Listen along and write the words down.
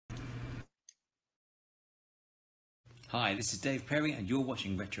Hi, this is Dave Perry, and you're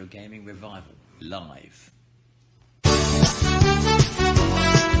watching Retro Gaming Revival live.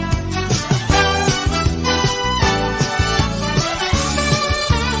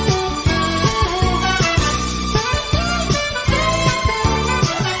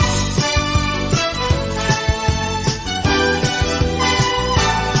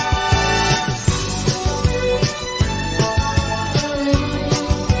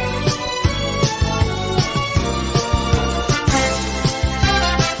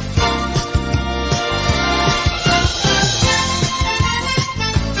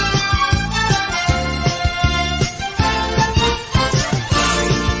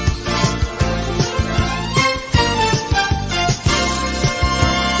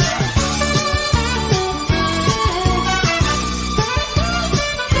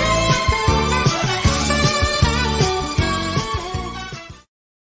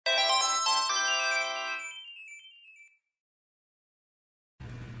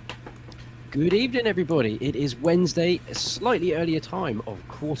 Good evening, everybody. It is Wednesday, a slightly earlier time of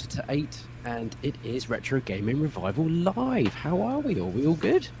 7:45, and it is Retro Gaming Revival Live. How are we all? We all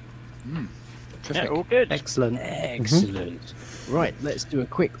good? Yeah, all good. Excellent. Excellent. Right, let's do a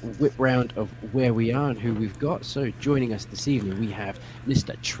quick whip round of where we are and who we've got. So, joining us this evening, we have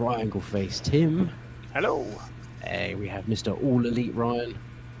Mr. Triangle Face Tim. Hello. Hey, we have Mr. All Elite Ryan.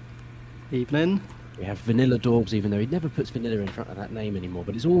 Evening. We have Vanilla Dorbs, even though he never puts vanilla in front of that name anymore,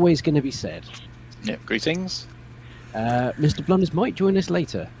 but it's always going to be said. Yeah, greetings. Mr. Blunders might join us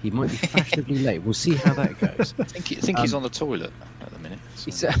later. He might be fashionably late. We'll see how that goes. I think he's on the toilet at the minute.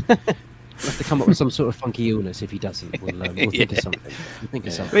 So. We'll have to come up with some sort of funky illness if he doesn't. We'll think of something. We'll think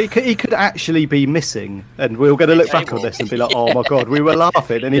of something. He could actually be missing, and we're going to look back on this and be like, "Oh my god, we were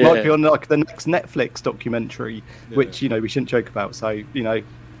laughing," and he might be on like the next Netflix documentary, which we shouldn't joke about. So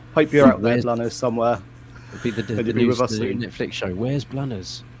hope you're out there, Blunners, somewhere. It'll be the be with us the soon. Netflix show. Where's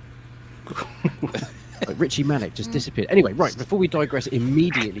Blunners? Richie Malik just disappeared. Anyway, right, before we digress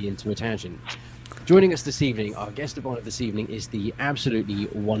immediately into a tangent, joining us this evening, our guest of honor this evening is the absolutely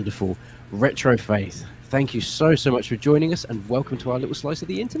wonderful Retro Faith. Thank you so much for joining us, and welcome to our little slice of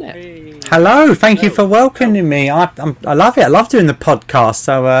the internet. Hey. Hello, thank you for welcoming me. I love it. I love doing the podcast.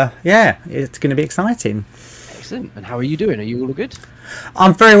 So yeah, it's going to be exciting. Excellent. And how are you doing? Are you all good?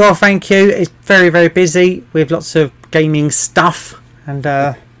 I'm very well, thank you. It's very, very busy with lots of gaming stuff, and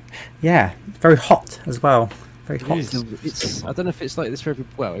yeah, very hot as well. Very hot. It's, I don't know if it's like this for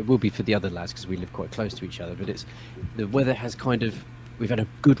well, it will be for the other lads because we live quite close to each other, but it's the weather has kind of, we've had a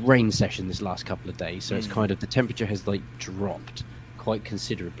good rain session this last couple of days, so it's kind of, the temperature has like dropped quite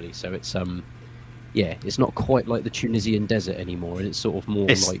considerably, so it's yeah, it's not quite like the Tunisian desert anymore, and it's sort of more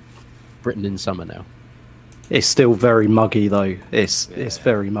like Britain in summer now. It's still very muggy though. It's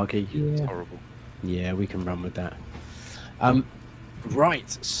very muggy. Yeah. It's horrible. Yeah, we can run with that. Right,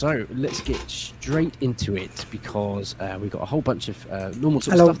 so let's get straight into it because we've got a whole bunch of normal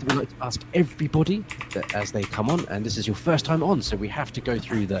sort of stuff that we like to ask everybody as they come on, and this is your first time on, so we have to go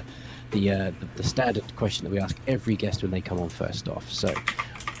through the standard question that we ask every guest when they come on first off. So,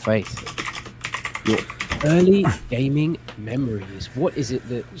 Faith, your early gaming memories. What is it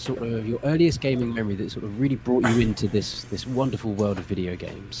that sort of your earliest gaming memory that sort of really brought you into this wonderful world of video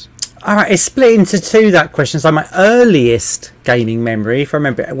games? All right, it's split into two, that question. So my earliest gaming memory, if I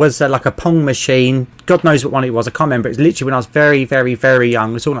remember, it was like a Pong machine. God knows what one it was. I can't remember. It was literally when I was very, very, very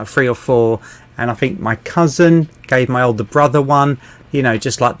young. We're talking like 3 or 4. And I think my cousin gave my older brother one. You know,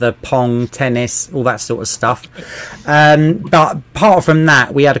 just like the Pong, tennis, all that sort of stuff. But apart from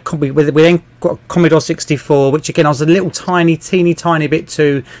that, we had we then got a Commodore 64, which again, I was a little teeny tiny bit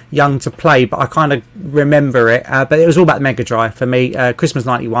too young to play, but I kind of remember it. But it was all about Mega Drive for me. Christmas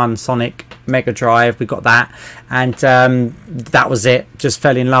 '91, Sonic, Mega Drive, we got that. And that was it. Just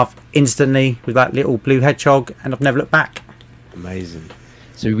fell in love instantly with that little blue hedgehog, and I've never looked back. Amazing.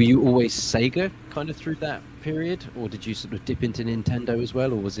 So were you always Sega kind of through that period, or did you sort of dip into Nintendo as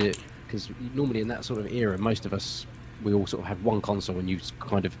well, or was it, because normally in that sort of era most of us, we all sort of had one console and you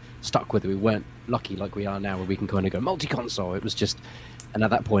kind of stuck with it. We weren't lucky like we are now where we can kind of go multi-console. It was just, and at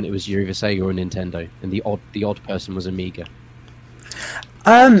that point it was either Sega or Nintendo, and the odd person was Amiga.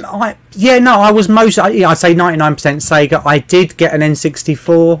 I was I'd say 99% Sega. I did get an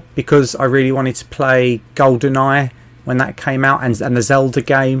N64 because I really wanted to play GoldenEye when that came out, and the Zelda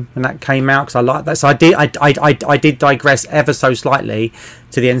game when that came out, because I liked that. So I did digress ever so slightly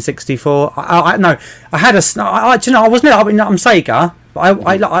to the N64. I'm Sega, but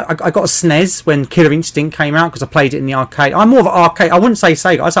I got a SNES when Killer Instinct came out because I played it in the arcade. I'm more of an arcade. I wouldn't say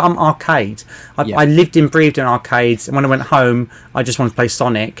Sega. I'm arcade. I lived and breathed in arcades, and when I went home, I just wanted to play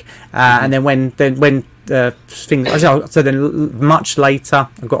Sonic. And then when things. So then much later,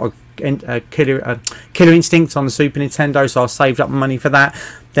 I got a Killer Instinct on the Super Nintendo, so I saved up money for that.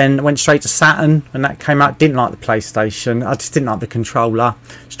 Then went straight to Saturn when that came out. Didn't like the PlayStation. I just didn't like the controller.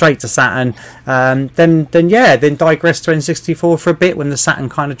 Straight to Saturn. Then digressed to N64 for a bit when the Saturn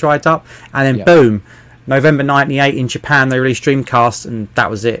kind of dried up, and then boom, November '98 in Japan they released Dreamcast, and that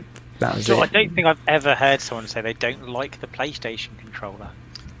was it. That was it. I don't think I've ever heard someone say they don't like the PlayStation controller.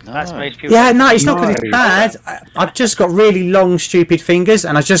 No. That's most people. Yeah, no, it's not because it's bad. I've just got really long, stupid fingers,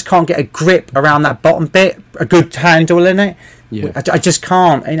 and I just can't get a grip around that bottom bit, a good handle in it. Yeah. I just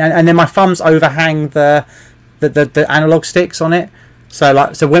can't, and then my thumbs overhang the analog sticks on it.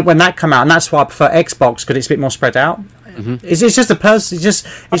 So when that come out, and that's why I prefer Xbox because it's a bit more spread out. Mm-hmm. It's just a person. It's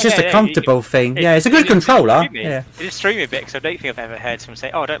just a comfortable thing. It's a good controller. Yeah, it just threw me a bit because I don't think I've ever heard someone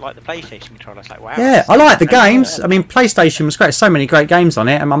say, "Oh, I don't like the PlayStation controller." It's like, wow. Yeah, I like the games. I mean, PlayStation was great. So many great games on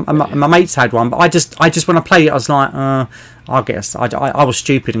it, and my mates had one. But I just when I played it, I was like, I'll get. I was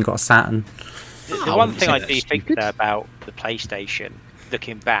stupid and got a Saturn. The one thing I do think about the PlayStation,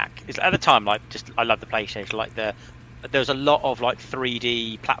 looking back, is at the time, I love the PlayStation. Like there was a lot of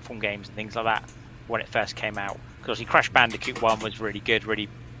 3D platform games and things like that when it first came out. Because Crash Bandicoot 1 was really good, really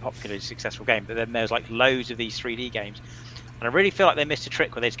popular, successful game. But then there's loads of these 3D games, and I really feel like they missed a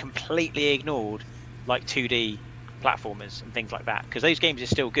trick where they just completely ignored 2D platformers and things like that. Because those games are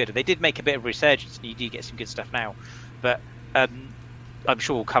still good. They did make a bit of a resurgence, and you do get some good stuff now. But I'm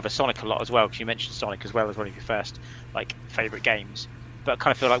sure we'll cover Sonic a lot as well, because you mentioned Sonic as well as one of your first favourite games. But I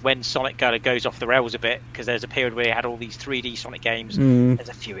kind of feel like when Sonic kind of goes off the rails a bit, because there's a period where you had all these 3D Sonic games. There's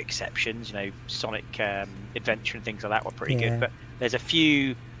a few exceptions, Sonic Adventure and things like that were pretty good. But there's a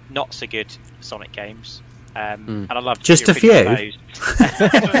few not so good Sonic games. And I love just a few. I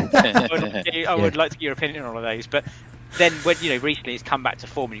would like to get your opinion on all of those. But then when recently it's come back to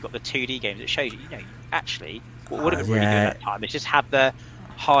form and you've got the 2D games, it shows you actually what would have been really good at that time is just have the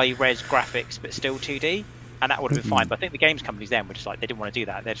high res graphics but still 2D. And that would have been fine, but I think the games companies then were just they didn't want to do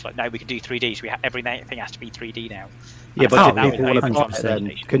that. They're just no, we can do 3D, so everything has to be 3D now. Yeah, but did people want to buy it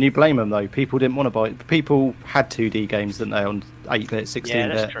then? Can you blame them though? People didn't want to buy it. People had 2D games, didn't they, on 8-bit, 16-bit? Yeah,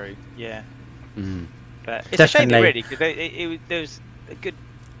 that's true. Yeah, but it's a shame really, because there was a good.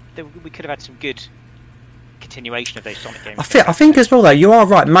 We could have had some good continuation of those Sonic games. I think as well though, you are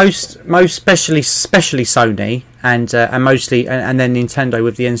right. Most especially Sony and mostly and then Nintendo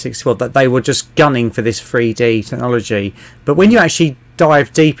with the N64, that they were just gunning for this 3D technology. But when you actually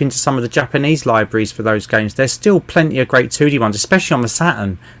dive deep into some of the Japanese libraries for those games, there's still plenty of great 2D ones, especially on the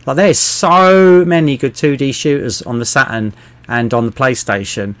Saturn. There's so many good 2D shooters on the Saturn and on the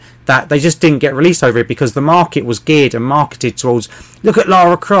PlayStation that they just didn't get released over it because the market was geared and marketed towards, look at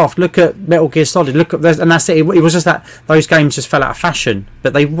Lara Croft, look at Metal Gear Solid, look at this, and that's it. It was just that those games just fell out of fashion,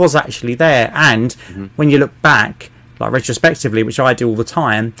 but they was actually there. And when you look back, retrospectively, which I do all the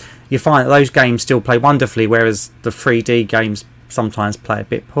time, you find that those games still play wonderfully, whereas the 3D games sometimes play a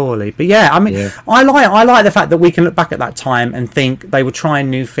bit poorly. But I like the fact that we can look back at that time and think they were trying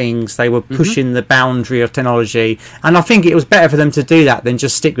new things, they were pushing the boundary of technology, and I think it was better for them to do that than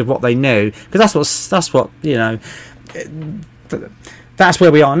just stick with what they knew, because that's what that's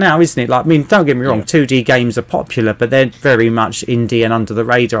where we are now, isn't it? Don't get me wrong, 2D games are popular, but they're very much indie and under the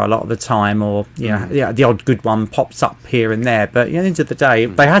radar a lot of the time, or the odd good one pops up here and there. But at the end of the day,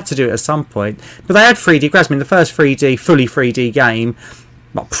 they had to do it at some point. But they had 3D graphics. The first fully 3D game,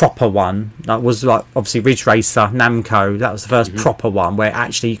 proper one, that was obviously Ridge Racer, Namco. That was the first proper one where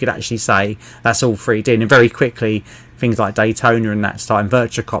you could actually say that's all 3D, and very quickly things like Daytona and that started, and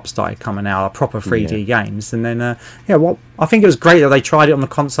Virtua Cop started coming out, proper 3D games. And then I think it was great that they tried it on the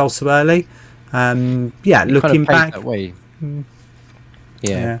console so early. Looking back that way.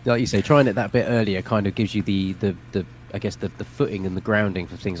 Like you say, trying it that bit earlier kind of gives you the I guess the footing and the grounding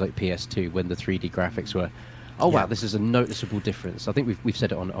for things like PS2 when the 3D graphics were wow, this is a noticeable difference. I think we've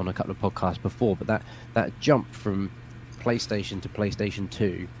said it on a couple of podcasts before, but that jump from PlayStation to PlayStation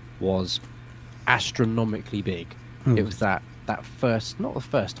 2 was astronomically big. It was that first, not the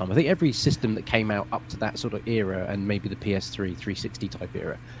first time, I think every system that came out up to that sort of era, and maybe the PS3 360 type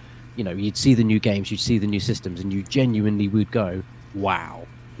era, you'd see the new games, you'd see the new systems, and you genuinely would go, wow,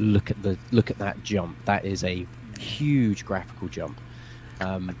 look at that jump. That is a huge graphical jump.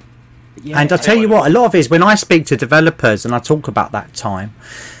 And I tell you what, a lot of it is when I speak to developers and I talk about that time,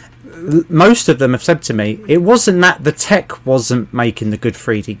 most of them have said to me, it wasn't that the tech wasn't making the good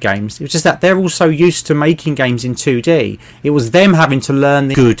 3D games, it was just that they're also used to making games in 2D. It was them having to learn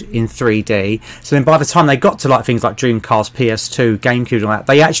the good in 3D. So then by the time they got to things like Dreamcast, PS2, GameCube and all that,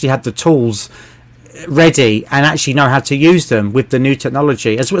 they actually had the tools ready and actually know how to use them with the new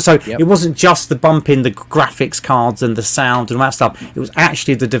technology as well. So it wasn't just the bumping the graphics cards and the sound and all that stuff. It was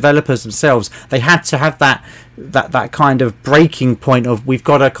actually the developers themselves. They had to have that kind of breaking point of, we've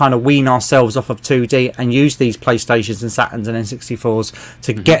got to kind of wean ourselves off of 2D and use these PlayStations and Saturns and N64s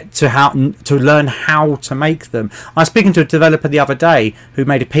to get to learn how to make them. I was speaking to a developer the other day who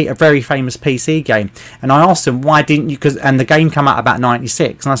made a very famous PC game, and I asked him, why didn't you, and the game came out about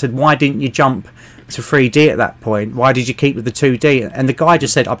 96, and I said, why didn't you jump to 3D at that point? Why did you keep with the 2D? And the guy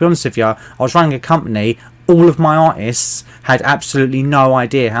just said, I'll be honest with you, I was running a company, all of my artists had absolutely no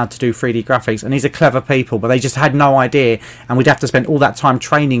idea how to do 3D graphics, and these are clever people, but they just had no idea, and we'd have to spend all that time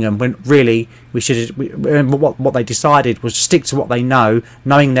training them, when really what they decided was stick to what they know,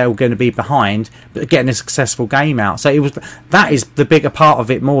 knowing they were going to be behind, but getting a successful game out. So that is the bigger part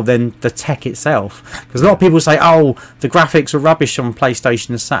of it more than the tech itself, because a lot of people say, oh, the graphics were rubbish on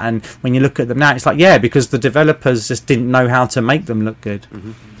PlayStation and Saturn. When you look at them now, it's like, yeah, because the developers just didn't know how to make them look good.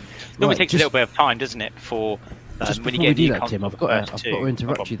 Normally takes a little bit of time, doesn't it, for when you get do that, Tim, I've got to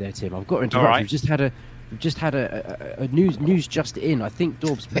interrupt you there, Tim. I've got to interrupt you. We've just had a news just in. I think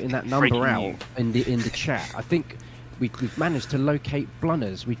Dorb's putting that number out in the chat. I think we've managed to locate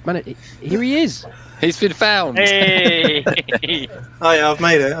Blunners. Here he is. He's been found. Hey. Oh yeah, I've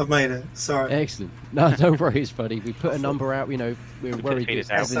made it. Sorry. Excellent. No, don't worry, buddy. We put a number out. You know, we were worried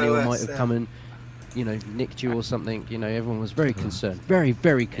that Avenue might have come and, you know, nicked you or something. You know, everyone was very concerned. Very,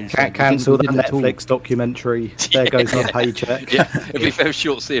 very concerned. Can't cancel the Netflix documentary. There goes my paycheck. Yeah, it'd be a very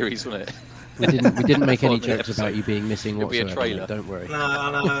short series, wouldn't it? We didn't make any jokes about you being missing whatsoever. It'll be a trailer. Don't worry.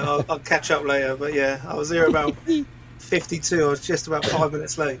 No. I'll catch up later. But yeah, I was here about 52. I was just about 5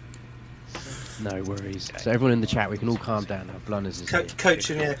 minutes late. No worries. So everyone in the chat, we can all calm down now. Blunners is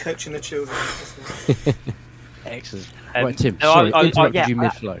coaching the children. Excellent. Right, Tim. Sorry, interrupted you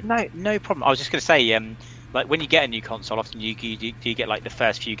mid-flow. No problem. I was just going to say, like when you get a new console, often you get like the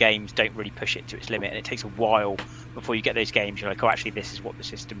first few games don't really push it to its limit, and it takes a while before you get those games. You're like, oh, actually, this is what the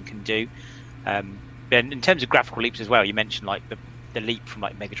system can do. But in terms of graphical leaps as well, you mentioned like the leap from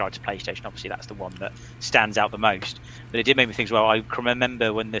like Mega Drive to PlayStation. Obviously, that's the one that stands out the most. But it did make me think as well. I can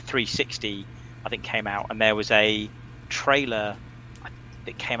remember when the 360, I think, came out, and there was a trailer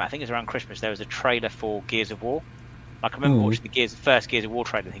that came out. I think it was around Christmas. There was a trailer for Gears of War. I can remember watching the first Gears of War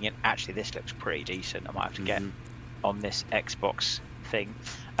trailer, thinking, actually, this looks pretty decent. I might have to get on this Xbox thing,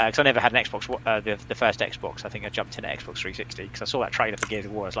 because I never had an Xbox. The first Xbox, I think I jumped in at Xbox 360 because I saw that trailer for Gears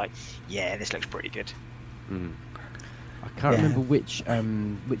of War. I was like, yeah, this looks pretty good. I can't remember which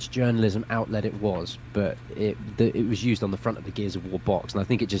journalism outlet it was, but it was used on the front of the Gears of War box, and I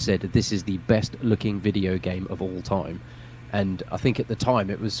think it just said that this is the best looking video game of all time. And I think at the time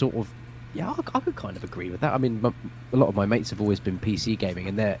it was sort of, yeah, I could kind of agree with that. I mean, a lot of my mates have always been PC gaming,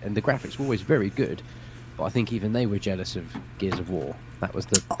 and the graphics were always very good. But I think even they were jealous of Gears of War. That was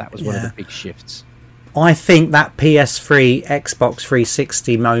one of the big shifts. I think that PS3, Xbox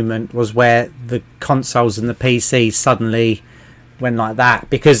 360 moment was where the consoles and the PC suddenly went like that.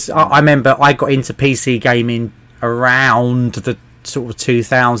 Because I remember I got into PC gaming around the sort of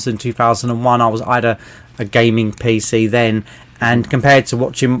 2000, 2001. I had a gaming PC then. And compared to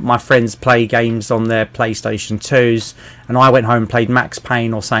watching my friends play games on their PlayStation 2s, and I went home and played Max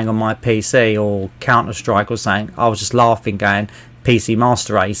Payne or something on my PC, or Counter-Strike or something, I was just laughing, going, PC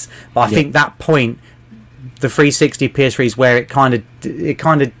Master Race. But I think that point, the 360 PS3 is where it kind of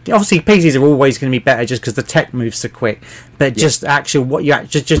obviously PCs are always going to be better just because the tech moves so quick, but just actual what you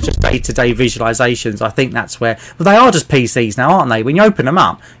just day-to-day visualizations, I think that's where, well, they are just PCs now, aren't they? When you open them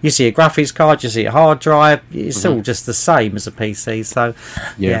up, you see a graphics card, you see a hard drive, it's all just the same as a PC. So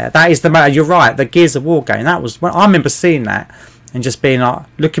yeah, that is the matter. You're right, the Gears of War game, that was when I remember seeing that and just being like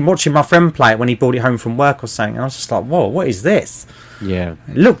watching my friend play it when he brought it home from work or something, and I was just like, whoa, what is this? It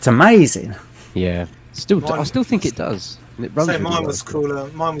looked amazing. I still think it does. It runs mine was cooler.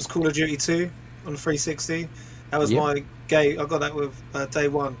 Mine was Call of Duty 2 on 360. That was my game. I got that with day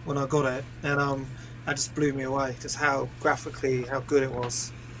one when I got it, and that just blew me away. Just how good it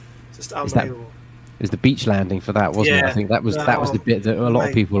was. Just unbelievable. It was the beach landing for that, wasn't it? I think that was the bit that a lot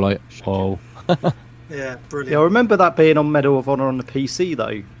of people were like, oh. Yeah, brilliant. Yeah, I remember that being on Medal of Honor on the PC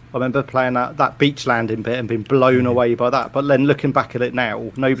though. I remember playing that beach landing bit and being blown away by that. But then looking back at it now,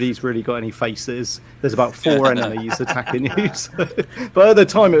 nobody's really got any faces. There's about 4 enemies attacking you. So, but at the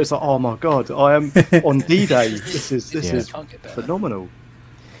time, it was like, oh my god, I am on D-Day. This is phenomenal.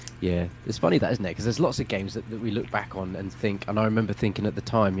 Yeah, it's funny that, isn't it? Because there's lots of games that we look back on and think, and I remember thinking at the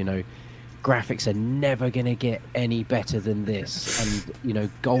time, you know, graphics are never going to get any better than this. And, you know,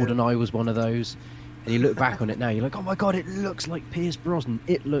 GoldenEye was one of those. And you look back on it now, you're like, oh my god, it looks like Pierce Brosnan.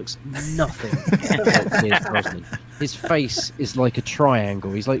 It looks nothing like Pierce Brosnan. His face is like a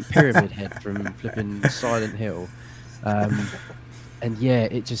triangle. He's like Pyramid Head from flipping Silent Hill. And yeah,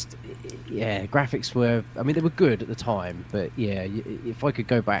 graphics were, I mean, they were good at the time, but yeah, if I could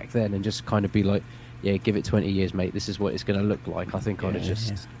go back then and just kind of be like, yeah, give it 20 years, mate, this is what it's going to look like, I think I'd have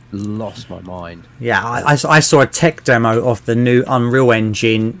just lost my mind. Yeah, I saw a tech demo of the new Unreal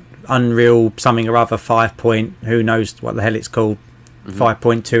Engine, Unreal something or other 5 point, who knows what the hell it's called,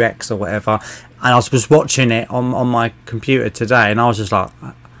 5.2x or whatever, and I was watching it on my computer today, and I was just like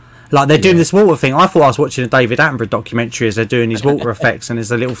they're doing this water thing. I thought I was watching a David Attenborough documentary as they're doing these water effects, and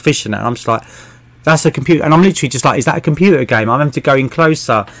there's a little fish in it, and I'm just like, that's a computer, and I'm literally just like, is that a computer game? I'm having to go in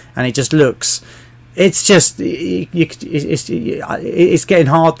closer, and it just looks, it's just, it's getting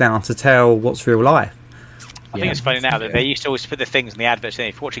hard now to tell what's real life. I think it's funny now that they used to always put the things in the adverts.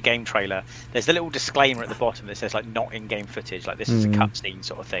 If you watch a game trailer, there's a little disclaimer at the bottom that says like not in-game footage, like this is a cutscene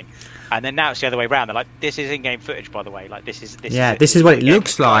sort of thing. And then now it's the other way around. They're like, this is in-game footage, by the way. Like this is what it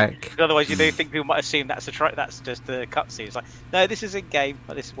looks like. Otherwise, you do think people might assume that's just the cutscene. It's like, no, this is in-game.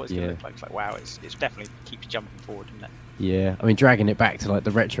 Like, this is what it's going to look like. It's like, wow, it's definitely keeps jumping forward, doesn't it? Yeah, I mean, dragging it back to like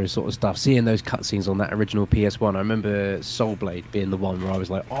the retro sort of stuff, seeing those cutscenes on that original PS1. I remember Soul Blade being the one where I was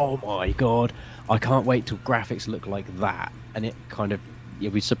like, oh my god, I can't wait till graphics look like that. And it kind of,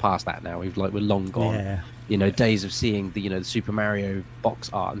 we've surpassed that now. We're long gone. Yeah. You know, days of seeing the Super Mario box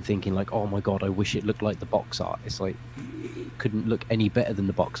art and thinking like, oh my god, I wish it looked like the box art. It's like, it couldn't look any better than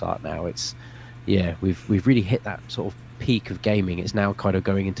the box art now. It's, we've really hit that sort of peak of gaming. It's now kind of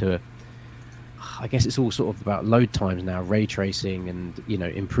going into I guess it's all sort of about load times now, ray tracing, and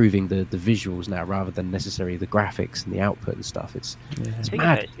improving the visuals now rather than necessarily the graphics and the output and stuff. It's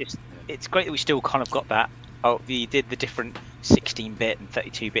mad. It's great that we still kind of got that. We did the different 16-bit and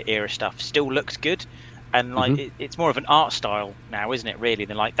 32-bit era stuff. Still looks good, and like it's more of an art style now, isn't it? Really,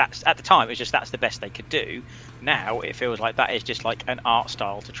 than like that's at the time. It was just that's the best they could do. Now it feels like that is just like an art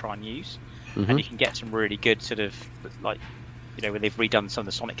style to try and use, and you can get some really good sort of like. When they've redone some of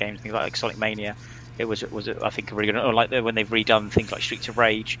the Sonic games, things like Sonic Mania, it was I think a really good. Or like when they've redone things like Streets of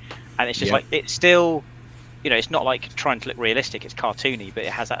Rage, and it's just like it's still, it's not like trying to look realistic. It's cartoony, but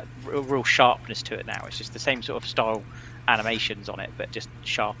it has that real sharpness to it now. It's just the same sort of style animations on it, but just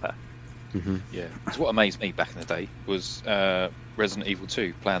sharper. Yeah, because what amazed me back in the day was Resident Evil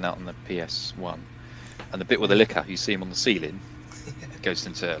 2 playing out on the PS1, and the bit with the licker, you see him on the ceiling, goes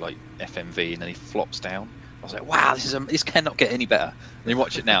into like FMV, and then he flops down. I was like, wow, this cannot get any better. And you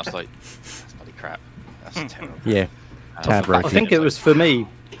watch it now, it's like, that's bloody crap. That's terrible. Yeah. I think it was for me,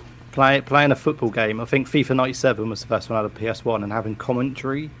 playing a football game. I think FIFA 97 was the first one out of PS1, and having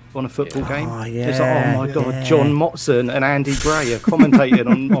commentary on a football game. Oh, yeah. It's like, oh my God, John Motson and Andy Gray are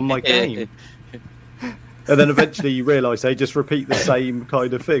commentating on my game. And then eventually you realise they just repeat the same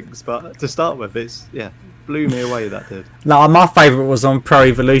kind of things. But to start with, blew me away, that did. No, my favourite was on Pro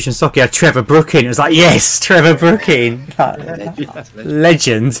Evolution Soccer. You had Trevor Brooking. It was like, yes, Trevor Brooking.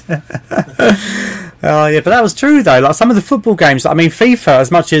 Legend. Oh yeah, but that was true though. Like some of the football games, I mean, FIFA,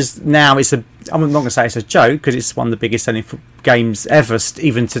 as much as now I'm not going to say it's a joke because it's one of the biggest selling games ever,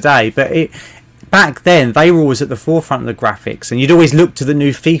 even today. But back then, they were always at the forefront of the graphics, and you'd always look to the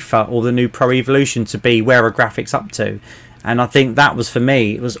new FIFA or the new Pro Evolution to be where are graphics up to. And I think that was, for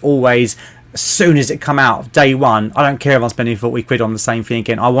me, it was always, as soon as it come out, day one, I don't care if I'm spending 40 quid on the same thing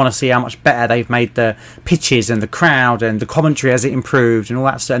again. I want to see how much better they've made the pitches and the crowd and the commentary as it improved and all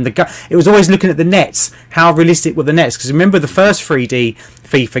that stuff. And it was always looking at the nets, how realistic were the nets? Because remember the first 3D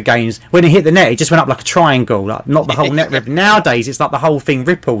FIFA games, when it hit the net, it just went up like a triangle, like not the whole net rip. Nowadays, it's like the whole thing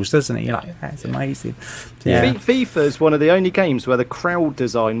ripples, doesn't it? You're like, that's amazing. Yeah. FIFA is one of the only games where the crowd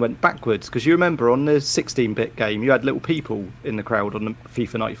design went backwards, because you remember on the 16-bit game, you had little people in the crowd on the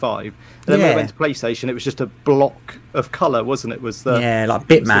FIFA 95, and then when it went to PlayStation, it was just a block of colour, wasn't it? Like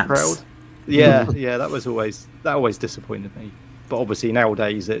bitmaps. Yeah, that always disappointed me. But obviously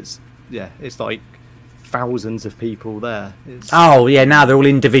nowadays it's like thousands of people there. Now they're all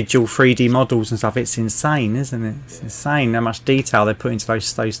individual 3D models and stuff. It's insane, isn't it? It's insane how much detail they put into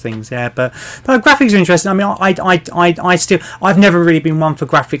those things. Yeah, but graphics are interesting. I mean, I've never really been one for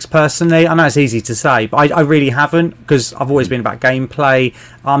graphics personally. I know it's easy to say, but I really haven't, because I've always been about gameplay.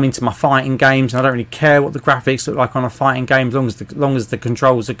 I'm into my fighting games, and I don't really care what the graphics look like on a fighting game, as long as the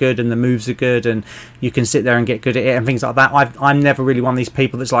controls are good and the moves are good, and you can sit there and get good at it and things like that. I'm never really one of these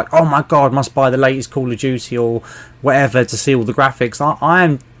people that's like, oh my god, must buy the latest Call of Duty or whatever to see all the graphics.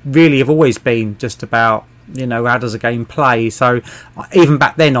 I really have always been just about, how does a game play. So even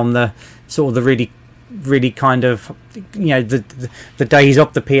back then on the sort of the really really kind of, the days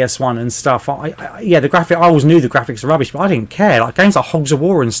of the PS1 and stuff. The graphic, I always knew the graphics are rubbish, but I didn't care. Like games like Hogs of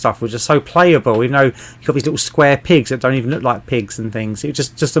War and stuff were just so playable, even though you've got these little square pigs that don't even look like pigs and things. It was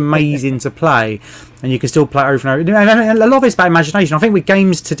just amazing to play, and you can still play it over and over. And a lot of it's about imagination. I think with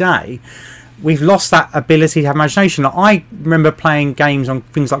games today, we've lost that ability to have imagination. Like, I remember playing games on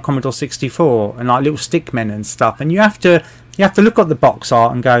things like Commodore 64 and like little stickmen and stuff, and you have to look at the box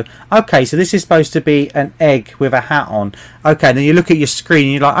art and go, okay, so this is supposed to be an egg with a hat on. Okay, then you look at your screen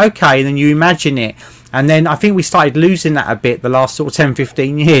and you're like, okay, and then you imagine it. And then I think we started losing that a bit the last sort of 10,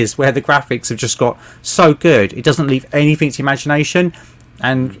 15 years, where the graphics have just got so good, it doesn't leave anything to imagination.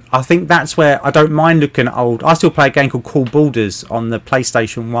 And I think that's where I don't mind looking at old. I still play a game called Cool Borders on the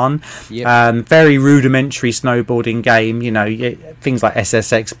PlayStation 1. Yep. Very rudimentary snowboarding game, things like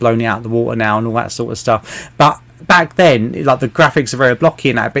SSX blowing it out of the water now and all that sort of stuff. But back then, like the graphics are very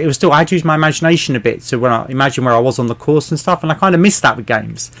blocky in that, but it was still, I'd use my imagination a bit to when I imagine where I was on the course and stuff, and I kind of miss that with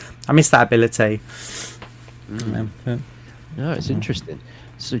games. I miss that ability. No, it's interesting.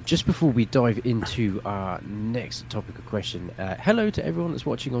 So just before we dive into our next topic of question, hello to everyone that's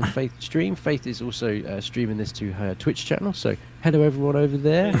watching on Faith stream. Faith is also streaming this to her Twitch channel, so hello everyone over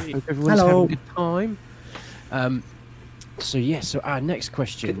there. Hope everyone's having a good time. So our next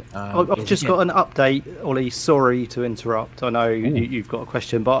question. I've just got an update, Ollie. Sorry to interrupt. I know you've got a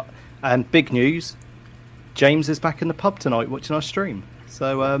question, but big news. James is back in the pub tonight watching our stream.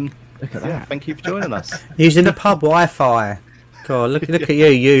 So look at that. Thank you for joining us. Using the pub Wi-Fi. God, look at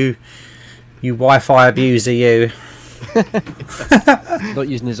you Wi-Fi abuser, you. Not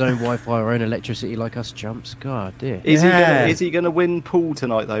using his own Wi-Fi or own electricity like us chumps. God, dear. Is he going to win pool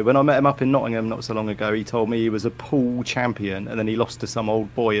tonight, though? When I met him up in Nottingham not so long ago, he told me he was a pool champion, and then he lost to some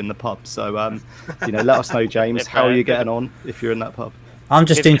old boy in the pub. So, let us know, James, how are you getting on if you're in that pub? I'm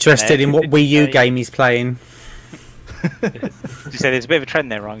just interested in what Wii U game he's playing. You say there's a bit of a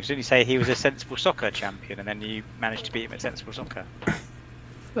trend there, wrong. Didn't you say he was a sensible soccer champion, and then you managed to beat him at sensible soccer?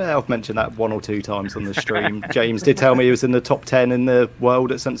 Well, I've mentioned that 1 or 2 times on the stream. James did tell me he was in the top 10 in the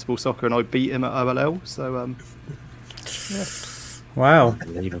world at sensible soccer, and I beat him at OLL. So, wow,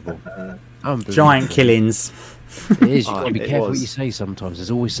 unbelievable. Giant killings. It is. You've got to be careful what you say sometimes.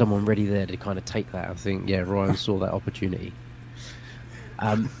 There's always someone ready there to kind of take that. I think, Ryan saw that opportunity.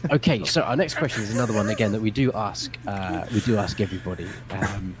 Okay, so our next question is another one again that we do ask. Everybody.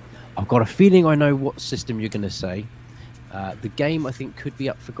 I've got a feeling I know what system you're going to say. The game I think could be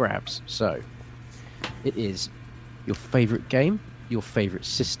up for grabs. So it is your favourite game, your favourite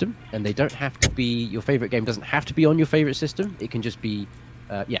system, and they don't have to be. Your favourite game doesn't have to be on your favourite system. It can just be,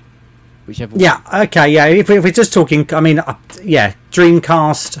 whichever. Yeah. One. Okay. Yeah. If we're just talking, I mean,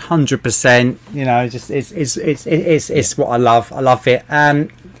 Dreamcast, 100%. It's what I love. I love it.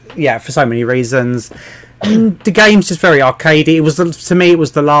 For so many reasons. The game's just very arcadey. To me, it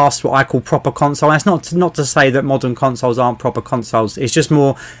was the last what I call proper console. And that's not to say that modern consoles aren't proper consoles. It's just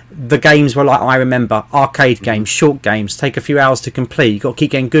more the games were like I remember arcade games, short games, take a few hours to complete. You got to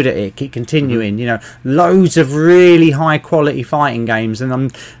keep getting good at it, keep continuing. Loads of really high quality fighting games, and I'm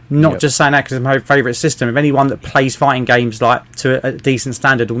not just saying that because it's my favourite system. If anyone that plays fighting games like to a decent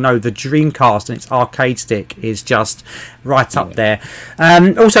standard will know the Dreamcast and its arcade stick is just right up there.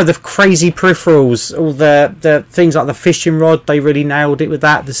 Also the crazy peripherals, all the things like the fishing rod, they really nailed it with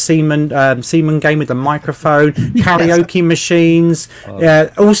that. The seaman game with the microphone, karaoke machines.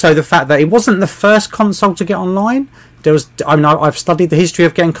 Also the fact that it wasn't the first console to get online. I've studied the history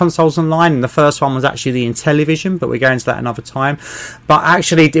of getting consoles online, and the first one was actually the Intellivision, but we're going into that another time. But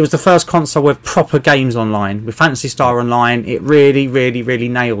actually, it was the first console with proper games online, with Phantasy Star Online. It really, really, really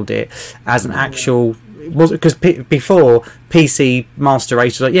nailed it as an actual. Because before PC Master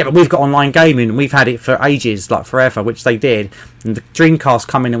Race was like, but we've got online gaming and we've had it for ages, like forever, which they did. And the Dreamcast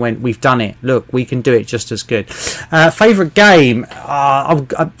come in and went, we've done it. Look, we can do it just as good. Favourite game?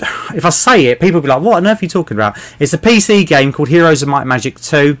 If I say it, people will be like, what on earth are you talking about? It's a PC game called Heroes of Might and Magic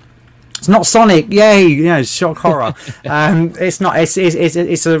 2. It's not Sonic, yay! Shock horror. It's not. It's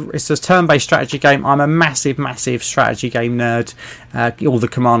a turn-based strategy game. I'm a massive strategy game nerd. All the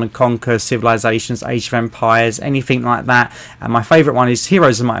Command and Conquer, Civilizations, Age of Empires, anything like that. And my favourite one is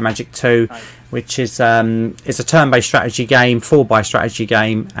Heroes of Might and Magic 2, which is it's a turn-based strategy game, 4x strategy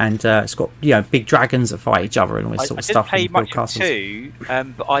game, and it's got big dragons that fight each other and all this sort of stuff. I didn't play much of 2,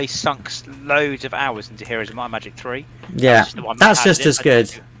 but I sunk loads of hours into Heroes of Might and Magic 3. Yeah, that's just as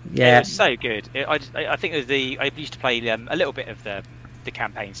good. Yeah, it was so good. I think I used to play a little bit of the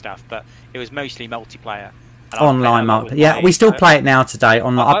campaign stuff, but it was mostly multiplayer. Online mode. Yeah, we still play it now today.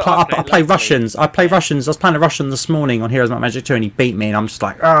 Online. I play Russians. I play Russians. I was playing a Russian this morning on Heroes Might Magic 2, and he beat me, and I'm just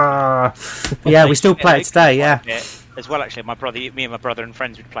like, ah. Yeah, we still play it today. Yeah. As well, actually, me and my brother and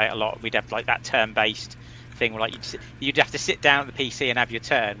friends would play it a lot. We'd have like that turn-based thing where like you'd have to sit down at the PC and have your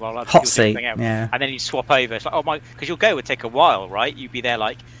turn while other hot people do seat. something else. Yeah. And then you'd swap over. It's like, oh my, because your go would take a while, right? You'd be there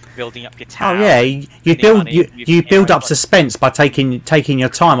like building up your tower. Oh yeah, you build up suspense by taking your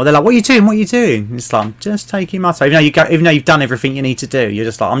time. Or they're like, "What are you doing? What are you doing?" And it's like, "I'm just taking my time." Even though you've done everything you need to do, you're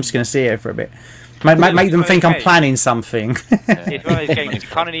just like, "I'm just going to sit here for a bit." Make them think I'm planning something. It's one of those games you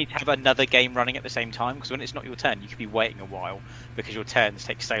kind of need to have another game running at the same time, because when it's not your turn, you could be waiting a while because your turns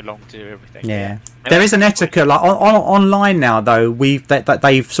take so long to do everything. Yeah, there is an etiquette like online now though.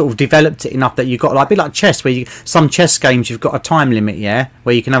 They've sort of developed it enough that you've got like a bit like chess, where some chess games you've got a time limit,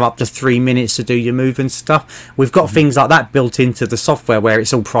 where you can have up to 3 minutes to do your move and stuff. We've got things like that built into the software where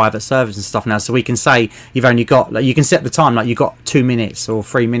it's all private servers and stuff now, so we can say you've only got you can set the time like you've got 2 minutes or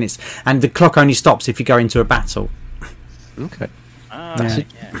 3 minutes, and the clock only stops if you go into a battle. Okay. Yeah.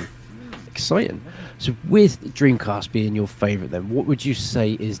 Exciting. So with Dreamcast being your favourite then, what would you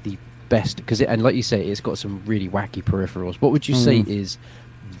say is the best, and like you say, it's got some really wacky peripherals, what would you say is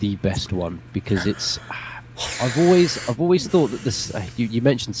the best one? Because it's I've always thought that this you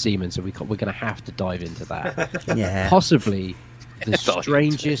mentioned Siemens, so we're going to have to dive into that. Yeah. Possibly the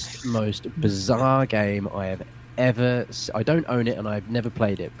strangest, most bizarre game I have ever. I don't own it and I've never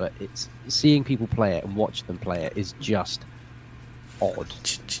played it, but it's seeing people play it and watch them play it is just odd.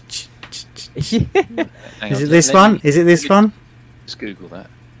 Is it this one? Is it this one? Just Google that.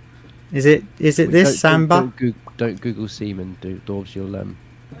 Is it this Samba? Don't Google Seaman, Dorbs. You'll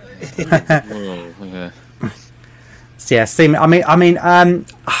Yeah. Yeah, Seaman. I mean,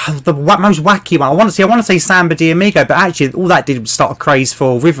 the most wacky one. I want to say Samba de Amigo, but actually, all that did was start a craze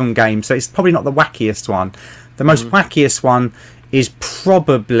for rhythm games, so it's probably not the wackiest one. The most wackiest one is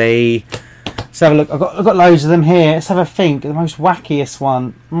probably. Let's have a look. I've got loads of them here. Let's have a think. The most wackiest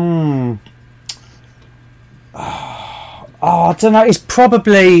one. I don't know. It's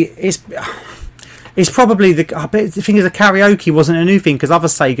probably the. I bet the thing is, the karaoke wasn't a new thing because other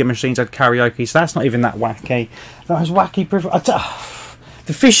Sega machines had karaoke, so that's not even that wacky. That was wacky.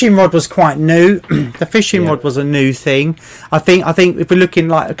 The fishing rod was quite new. The fishing rod was a new thing. I think if we're looking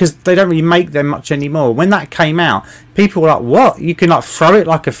like, because they don't really make them much anymore. When that came out, people were like, "What? You can like throw it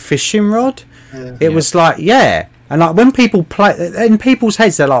like a fishing rod?" It was like, yeah. And like when people play, in people's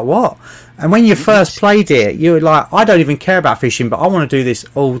heads, they're like, "What?" And when you first played it, you were like, "I don't even care about fishing, but I want to do this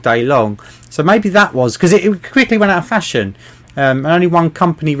all day long." So maybe that was because it quickly went out of fashion, and only one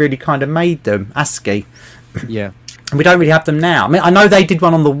company really kind of made them, ASCII. Yeah. And we don't really have them now. I mean, I know they did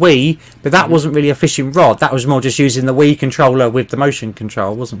one on the Wii, but that wasn't really a fishing rod. That was more just using the Wii controller with the motion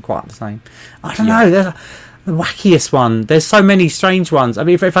control. It wasn't quite the same. I don't know. There's the wackiest one. There's so many strange ones. I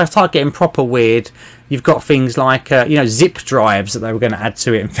mean, if I start getting proper weird, you've got things like zip drives that they were going to add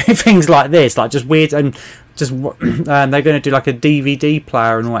to it, and things like this, like just weird and just they're going to do like a DVD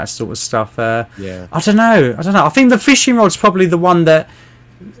player and all that sort of stuff. I don't know. I think the fishing rod's probably the one that.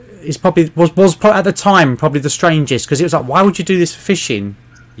 Is probably was at the time probably the strangest, because it was like, why would you do this for fishing?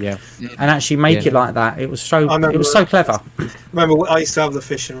 Yeah, and actually make it like that. It was so clever. Remember, I used to have the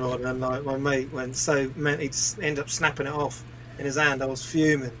fishing rod, and like my mate went so meant he'd end up snapping it off in his hand. I was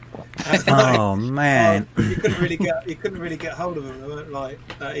fuming. Oh man! You couldn't really get hold of them. They weren't like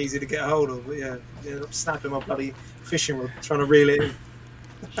that easy to get hold of. But yeah, ended up snapping my bloody fishing rod trying to reel it in.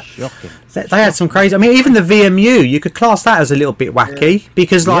 Shocking. They had some crazy. I mean, even the VMU, you could class that as a little bit wacky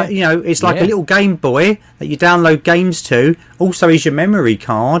because, like, it's like a little Game Boy that you download games to. Also, is your memory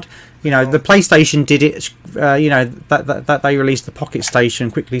card. The PlayStation did it. That they released the Pocket Station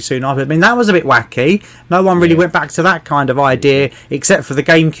quickly soon after. I mean, that was a bit wacky. No one really went back to that kind of idea, except for the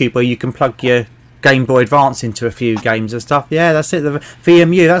GameCube, where you can plug your Game Boy Advance into a few games and stuff. Yeah, that's it. The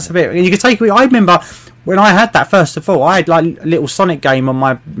VMU, that's a bit. You could take. I remember. When I had that, first of all, I had like a little Sonic game on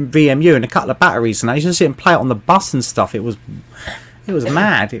my VMU and a couple of batteries, and I used to sit and play it on the bus and stuff. It was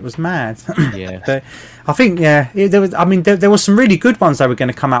mad. It was mad. Yeah. But I think there was. I mean, there were some really good ones they were going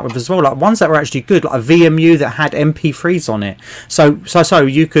to come out with as well. Like ones that were actually good, like a VMU that had MP3s on it. So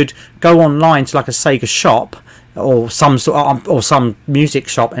you could go online to like a Sega shop or some or some music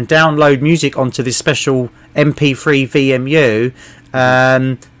shop and download music onto this special MP3 VMU.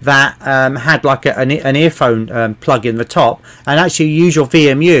 That had like an earphone plug in the top, and actually use your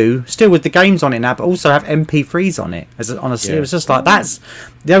VMU still with the games on it now, but also have MP3s on it. Honestly, it was just like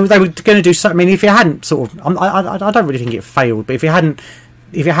they were going to do something. I mean, if you hadn't sort of, I don't really think it failed, but if you hadn't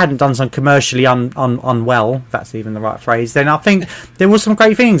if it hadn't done some commercially unwell, if that's even the right phrase, then I think there was some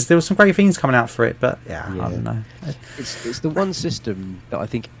great things. There were some great things coming out for it, but I don't know. It's the one system that I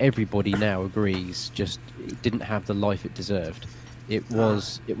think everybody now agrees just didn't have the life it deserved. It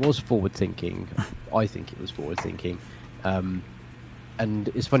was forward thinking. I think it was forward thinking. And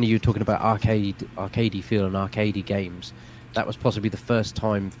it's funny you were talking about arcadey feel and arcadey games. That was possibly the first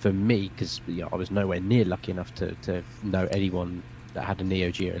time for me, because I was nowhere near lucky enough to know anyone that had a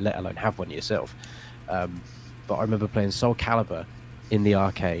Neo Geo, let alone have one yourself. But I remember playing Soul Calibur in the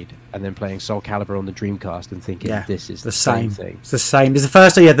arcade, and then playing Soul Calibur on the Dreamcast, and thinking, this is the same thing. It's the same. It's the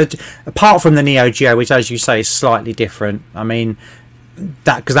first, apart from the Neo Geo, which, as you say, is slightly different. I mean,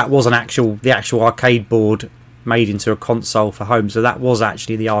 because that was the actual arcade board made into a console for home, so that was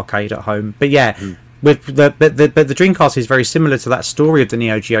actually the arcade at home. But with the Dreamcast is very similar to that story of the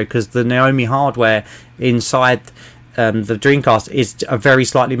Neo Geo, because the Naomi hardware inside the Dreamcast is a very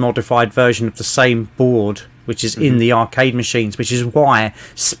slightly modified version of the same board which is in the arcade machines, which is why,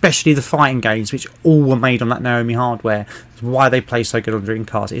 especially the fighting games, which all were made on that Naomi hardware, why they play so good on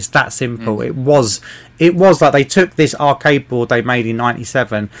Dreamcast. It's that simple. It was like they took this arcade board they made in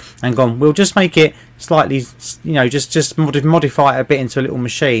 '97 and gone, we'll just make it slightly, just modify it a bit into a little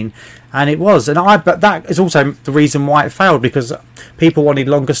machine, and it was. But that is also the reason why it failed, because people wanted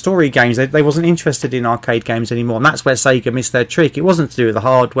longer story games. They wasn't interested in arcade games anymore, and that's where Sega missed their trick. It wasn't to do with the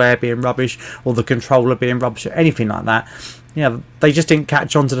hardware being rubbish or the controller being rubbish or anything like that. They just didn't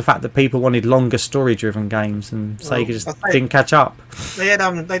catch on to the fact that people wanted longer story-driven games, and Sega just didn't catch up. They did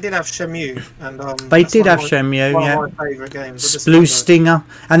have Shenmue, and they did have Shenmue, one of my favourite games. Blue Stinger,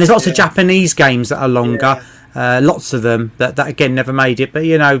 and there's lots of Japanese games that are longer. Lots of them that again never made it, but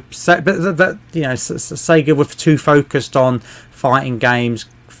Sega were too focused on fighting games,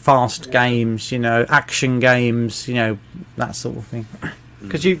 fast games, action games, that sort of thing.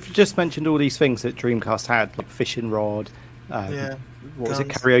 Because you've just mentioned all these things that Dreamcast had, like fishing rod, what was it,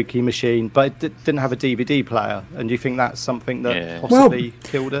 karaoke machine, but it didn't have a DVD player. And do you think that's something that possibly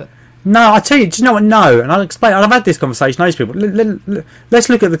killed it? No, I tell you, do you know what? No, and I'll explain. I've had this conversation with those people. Let's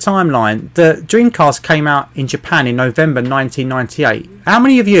look at the timeline. The Dreamcast came out in Japan in November 1998. How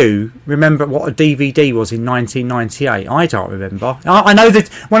many of you remember what a DVD was in 1998? I don't remember. I know that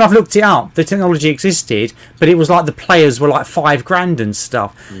when I've looked it up, the technology existed, but it was like the players were like $5,000 and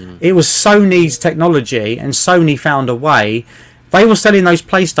stuff. It was Sony's technology, and Sony found a way. They were selling those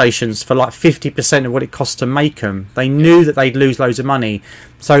PlayStations for like 50% of what it cost to make them. They knew that they'd lose loads of money.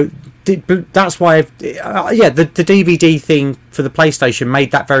 So that's why, the DVD thing for the PlayStation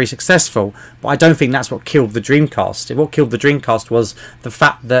made that very successful. But I don't think that's what killed the Dreamcast. What killed the Dreamcast was the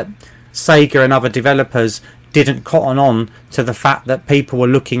fact that Sega and other developers didn't cotton on to the fact that people were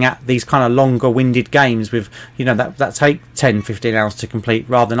looking at these kind of longer winded games with, that take 10, 15 hours to complete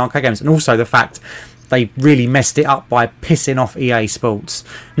rather than arcade games. And also the fact they really messed it up by pissing off EA Sports,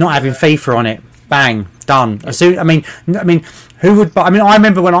 not having FIFA on it. Bang, done. I mean, who would? I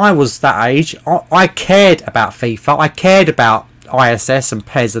remember when I was that age, I cared about FIFA. I cared about ISS and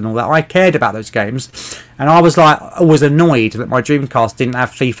PES and all that. I cared about those games, and I was like always annoyed that my Dreamcast didn't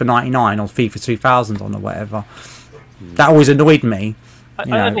have FIFA 99 or FIFA 2000 on or whatever. That always annoyed me. I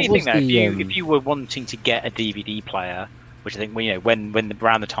think that if you were wanting to get a DVD player, which I think when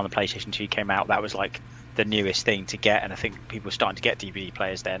around the time the PlayStation 2 came out, that was like the newest thing to get, and I think people were starting to get DVD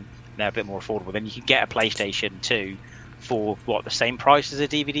players then. They're a bit more affordable. Then you can get a PlayStation 2 for the same price as a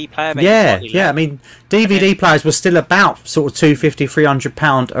DVD player. Yeah. I mean, DVD players were still about sort of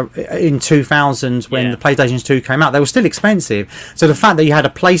 £250-300 in 2000 when the PlayStation 2 came out. They were still expensive. So the fact that you had a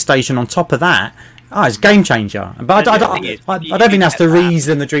PlayStation on top of that. It's a game changer, but I don't think that's the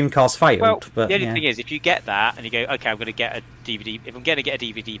reason the Dreamcast failed. Well, but the only thing is, if you get that and you go, okay, I'm going to get a DVD. If I'm going to get a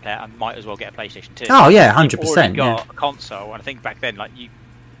DVD player, I might as well get a PlayStation 2. Oh yeah, 100%. You've already got a console, and I think back then, you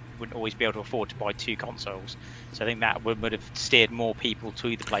wouldn't always be able to afford to buy two consoles. So I think that would have steered more people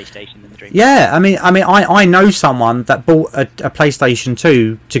to the PlayStation than the Dreamcast. Yeah, I know someone that bought a PlayStation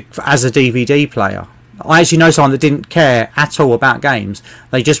 2 as a DVD player. I actually know someone that didn't care at all about games.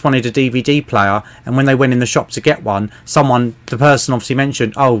 They just wanted a DVD player, and when they went in the shop to get one, the person obviously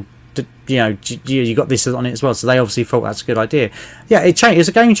mentioned, you got this on it as well. So they obviously thought that's a good idea. Yeah, it changed. It was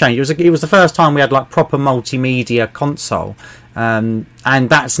a game changer. It was the first time we had like proper multimedia console, and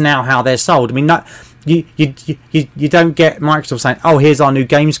that's now how they're sold. I mean, you don't get Microsoft saying, "Oh, here's our new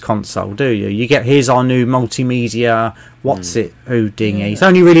games console," do you? You get, "Here's our new multimedia." What's it? Houdini. It's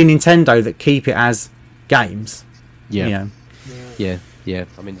only really Nintendo that keep it as games. Yeah. Yeah,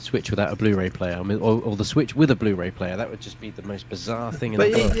 I mean, the Switch without a Blu-ray player, I mean, or the Switch with a Blu-ray player, that would just be the most bizarre thing in the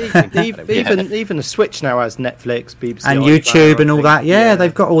world. Even the Switch now has Netflix, BBC, and YouTube and all that. Yeah,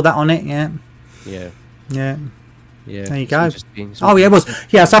 they've got all that on it. Yeah. Yeah. There you go. Oh yeah, it was.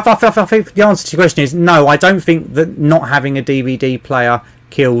 Yeah, so I think the answer to your question is no. I don't think that not having a DVD player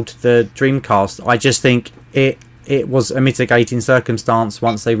killed the Dreamcast. I just think it was a mitigating circumstance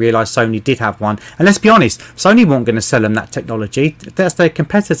once they realised Sony did have one. And let's be honest, Sony weren't going to sell them that technology. That's their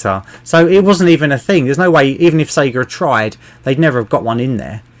competitor. So it wasn't even a thing. There's no way, even if Sega had tried, they'd never have got one in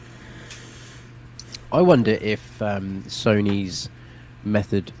there. I wonder if Sony's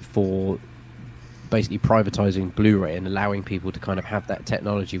method for basically privatising Blu-ray and allowing people to kind of have that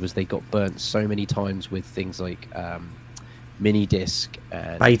technology was they got burnt so many times with things like mini disc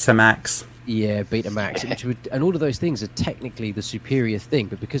and Betamax. Yeah, Betamax, and all of those things are technically the superior thing,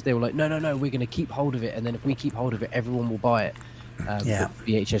 but because they were like, no, we're going to keep hold of it, and then if we keep hold of it, everyone will buy it.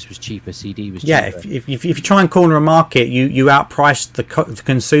 VHS was cheaper, CD was cheaper. Yeah, if you try and corner a market, you outprice the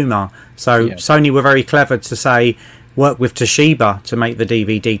consumer. So Sony were very clever to say, work with Toshiba to make the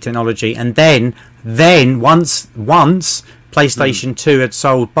DVD technology, and then once PlayStation 2 had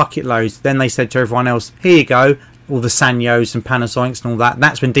sold bucket loads, then they said to everyone else, here you go, all the Sanyos and Panasonics and all that. And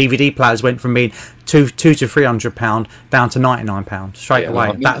that's when DVD players went from being £200 to £300 down to £99 straight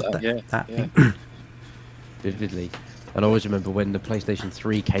away. Vividly. And I always remember when the PlayStation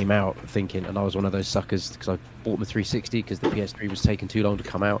 3 came out, thinking, and I was one of those suckers because I bought the 360 because the PS3 was taking too long to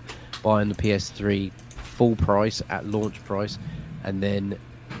come out, buying the PS3 full price at launch price, and then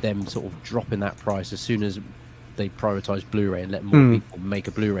them sort of dropping that price as soon as they prioritised Blu-ray and let more people make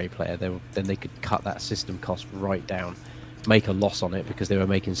a Blu-ray player. Then they could cut that system cost right down, make a loss on it because they were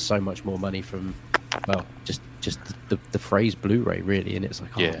making so much more money from, well, just the phrase Blu-ray really. And it's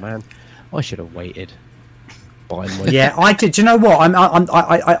like, oh man, I should have waited. Yeah, I did. Do you know what?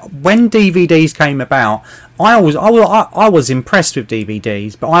 I when DVDs came about, I was impressed with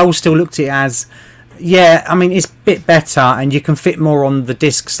DVDs, but I always still looked at it as, yeah, I mean, it's a bit better and you can fit more on the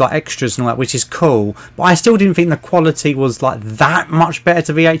discs, like extras and all that, which is cool. But I still didn't think the quality was like that much better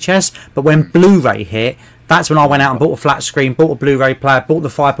to VHS. But when Blu-ray hit, that's when I went out and bought a flat screen, bought a Blu-ray player, bought the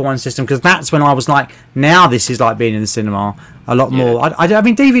 5.1 system, because that's when I was like, now this is like being in the cinema a lot more. I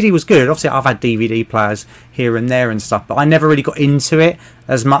mean, DVD was good. Obviously, I've had DVD players here and there and stuff, but I never really got into it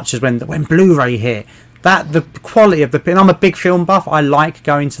as much as when Blu-ray hit. That the quality of and I'm a big film buff. I like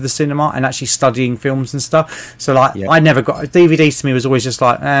going to the cinema and actually studying films and stuff. So like, I never got DVDs. To me was always just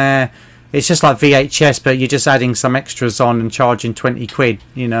like, it's just like VHS, but you're just adding some extras on and charging £20,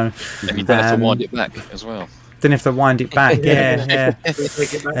 you know. And you don't have to wind it back as well. Then have to wind it back, yeah.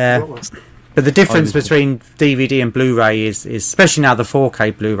 But the difference between DVD and Blu-ray is especially now the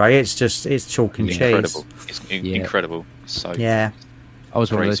 4K Blu-ray. It's chalk and cheese. It's incredible. So I was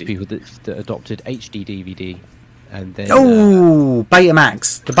one of those people that adopted HD DVD, and then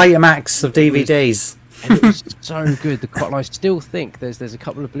Betamax, the Betamax of DVDs. And it was so good. I still think there's a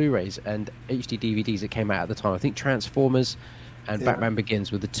couple of Blu-rays and HD DVDs that came out at the time. I think Transformers and Batman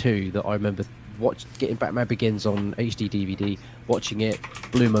Begins were the two that I remember getting Batman Begins on HD DVD, watching it,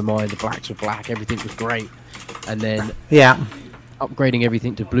 blew my mind. The blacks were black, everything was great, and then upgrading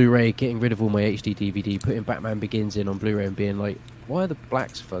everything to Blu-ray, getting rid of all my HD DVD, putting Batman Begins in on Blu-ray, and being like, why are the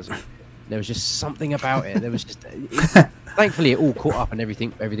blacks fuzzy? There was just something about it. There was just thankfully it all caught up and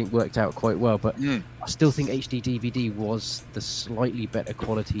everything worked out quite well. But I still think HD DVD was the slightly better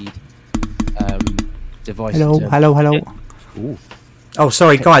quality device. Hello. Ooh. Oh,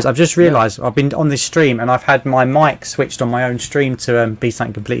 sorry, guys. I've just realised I've been on this stream and I've had my mic switched on my own stream to be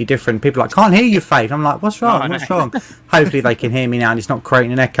something completely different. People are like, can't hear you, Faith. I'm like, what's wrong? What's wrong? Hopefully they can hear me now and it's not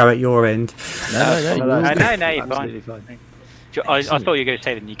creating an echo at your end. No, you're fine. I thought you were going to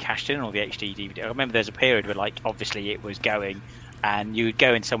say that you cashed in on all the HD DVD. I remember there's a period where, like, obviously it was going, and you would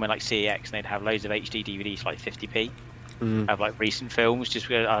go in somewhere like CEX and they'd have loads of HD DVDs for like 50p of like recent films. Just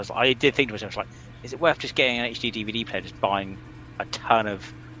because I did think to myself, like, is it worth just getting an HD DVD player, just buying a ton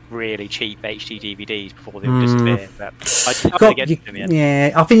of really cheap HD DVDs before they would disappear? But I think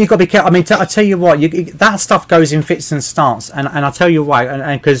you've got to be careful. I mean, I tell you what, that stuff goes in fits and starts, and I'll tell you why.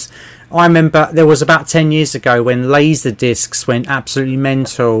 And because I remember there was about 10 years ago when laser discs went absolutely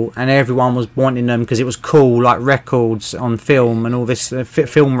mental and everyone was wanting them because it was cool, like records on film and all this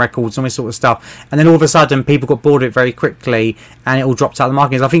film records and all this sort of stuff. And then all of a sudden people got bored of it very quickly and it all dropped out of the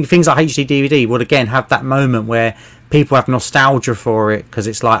market. I think things like HD DVD would again have that moment where people have nostalgia for it because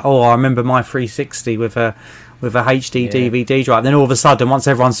it's like, oh, I remember my 360 with a HD DVD drive. Then all of a sudden, once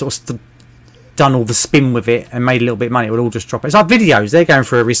everyone's sort of done all the spin with it and made a little bit of money, it would all just drop. It's like videos; they're going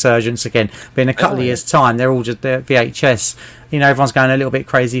through a resurgence again. But in a couple of years' time, they're all just VHS. Everyone's going a little bit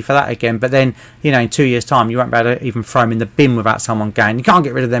crazy for that again. But then, in 2 years' time, you won't be able to even throw them in the bin without someone going, you can't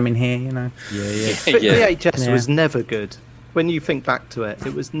get rid of them in here. But VHS was never good. When you think back to it,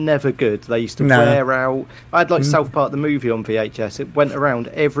 it was never good. They used to wear out. I had South Park the movie on VHS. It went around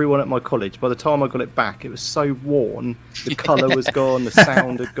everyone at my college. By the time I got it back, it was so worn. The colour was gone. The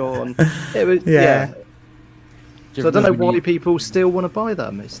sound had gone. It was So I don't know why people still want to buy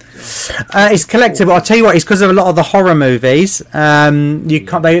them. It's collectible. I'll tell you what. It's because of a lot of the horror movies. You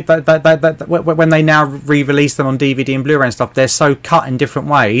can't. When they now re-release them on DVD and Blu-ray and stuff, they're so cut in different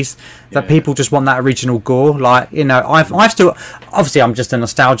ways that people just want that original gore. I've still. Obviously, I'm just a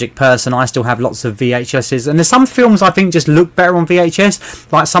nostalgic person. I still have lots of VHSs, and there's some films I think just look better on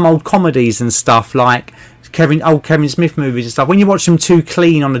VHS, like some old comedies and stuff, like Kevin Smith movies and stuff. When you watch them too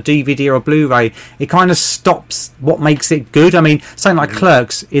clean on a DVD or a Blu-ray, it kind of stops what makes it good. I mean, something like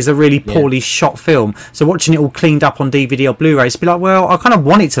Clerks is a really poorly shot film, so watching it all cleaned up on DVD or Blu-ray, it's be like, well, I kind of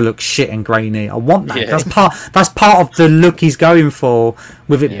want it to look shit and grainy. I want that. That's part of the look he's going for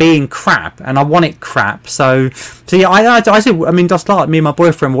with it being crap, and I want it crap. So yeah, I mean, just like me and my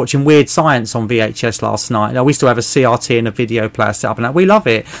boyfriend watching Weird Science on VHS last night. We still have a CRT and a video player set up, and we love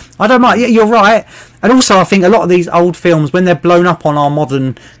it. I don't mind. Yeah, you're right. And also, I think a lot of these old films, when they're blown up on our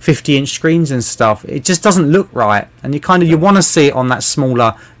modern 50-inch screens and stuff, it just doesn't look right. And you want to see it on that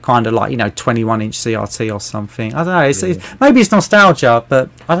smaller kind of 21-inch CRT or something. I don't know. It's maybe it's nostalgia, but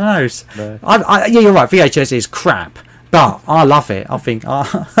I don't know. Yeah, you're right. VHS is crap, but I love it. I think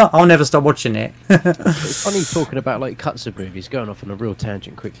I'll never stop watching it. It's funny talking about cuts of movies. Going off on a real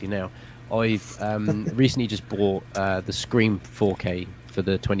tangent quickly now. I've recently just bought the Scream 4K for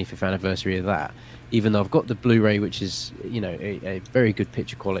the 25th anniversary of that. Even though I've got the Blu-ray, which is a very good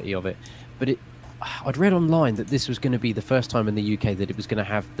picture quality of it, but I'd read online that this was going to be the first time in the UK that it was going to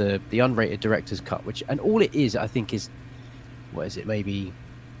have the unrated director's cut, and all it is, I think, is maybe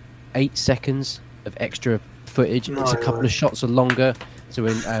 8 seconds of extra footage. It's a couple of shots are longer. So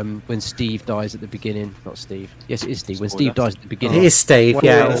when Steve dies at the beginning, not Steve. Yes, it is Steve. When Steve dies at the beginning, it is Steve.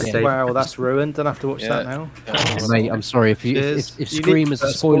 Wow, that's ruined. Don't have to watch that now. Mate, I'm sorry if Scream is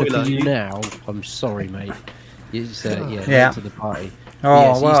a spoiler for you now. I'm sorry, mate. It's to the party.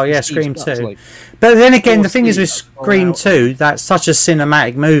 Scream 2. But then again, the thing is with Scream 2, that's such a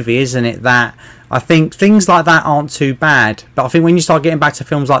cinematic movie, isn't it? That I think things like that aren't too bad. But I think when you start getting back to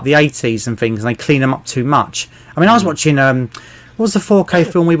films like the 80s and things, and they clean them up too much. I mean, I was watching what was the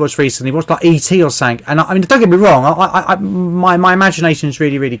 4K film we watched recently? We watched like E.T. or something. And I mean, don't get me wrong, my imagination is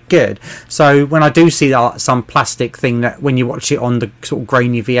really, really good. So when I do see some plastic thing that when you watch it on the sort of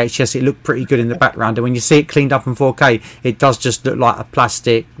grainy VHS, it looked pretty good in the background. And when you see it cleaned up in 4K, it does just look like a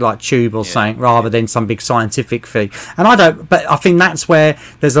plastic tube or something rather than some big scientific thing. And but I think that's where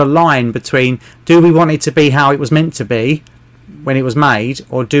there's a line between, do we want it to be how it was meant to be when it was made,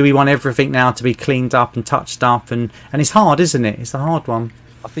 or do we want everything now to be cleaned up and touched up? And it's hard, isn't it? It's a hard one.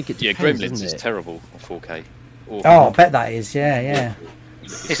 I think it depends, Gremlins is terrible on 4K. I bet that is. Yeah.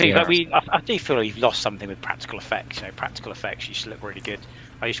 I do feel like you've lost something with practical effects. Practical effects used to look really good.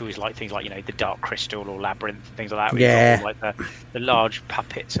 I used to always like things like the Dark Crystal or Labyrinth, things like that. Yeah. Like the large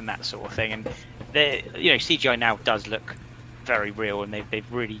puppets and that sort of thing. And CGI now does look very real, and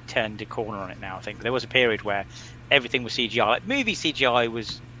they've really turned a corner on it now. I think there was a period where everything was CGI. Like movie CGI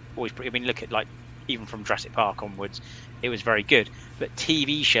was always pretty. I mean, look at even from Jurassic Park onwards, it was very good. But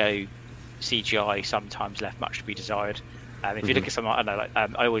TV show CGI sometimes left much to be desired. If you look at something,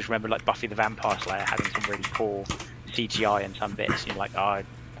 I always remember Buffy the Vampire Slayer having some really poor CGI in some bits. I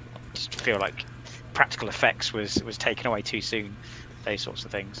just feel like practical effects was taken away too soon. Those sorts of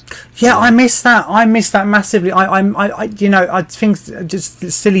things. Yeah, I miss that. I miss that massively. I think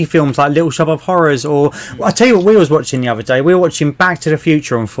just silly films like Little Shop of Horrors, or I tell you what we was watching the other day. We were watching Back to the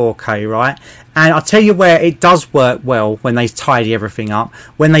Future on 4K, right? And I'll tell you where it does work well when they tidy everything up,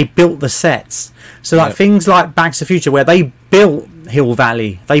 when they built the sets. So things like Back to the Future, where they built Hill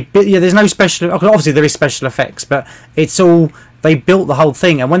Valley. There's no special. Obviously there is special effects, but it's all. They built the whole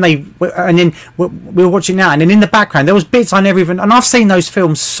thing, and then we were watching now, and then in the background there was bits I never even. And I've seen those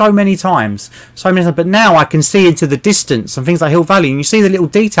films so many times, but now I can see into the distance and things like Hill Valley, and you see the little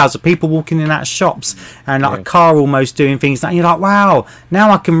details of people walking in and out of shops and a car almost doing things, and you're like, wow,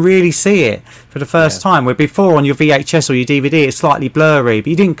 now I can really see it for the first time. Where before on your VHS or your DVD it's slightly blurry, but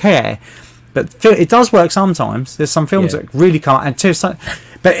you didn't care. But it does work sometimes. There's some films that really can't.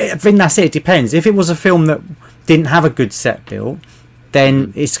 But I think that's it. It depends. If it was a film that didn't have a good set built,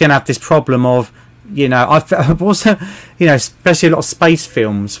 then it's going to have this problem of you know, I've also, you know, especially a lot of space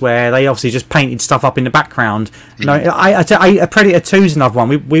films where they obviously just painted stuff up in the background. You know, a Predator 2 is another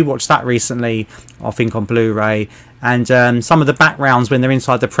one. We watched that recently, I think, on Blu-ray. And some of the backgrounds when they're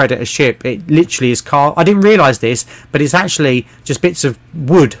inside the Predator ship, it literally is I didn't realise this, but it's actually just bits of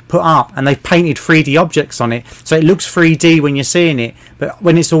wood put up, and they've painted 3D objects on it, so it looks 3D when you're seeing it. But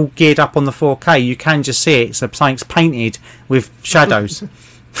when it's all geared up on the 4K, you can just see it. So something's painted with shadows.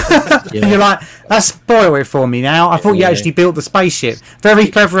 And you're like, that's spoiled it for me now. I thought you actually built the spaceship. Very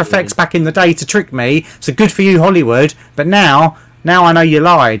clever effects back in the day to trick me. So good for you, Hollywood. But now I know you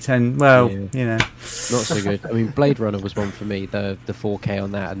lied, and you know, not so good. I mean, Blade Runner was one for me. The 4K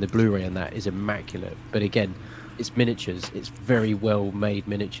on that and the Blu-ray on that is immaculate. But again, it's miniatures. It's very well made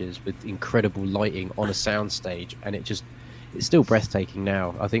miniatures with incredible lighting on a soundstage, and it's still breathtaking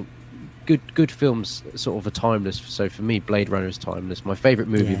now. I think good films sort of are timeless. So for me, Blade Runner is timeless. My favourite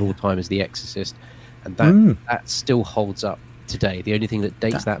movie of all time is The Exorcist, and that still holds up today. The only thing that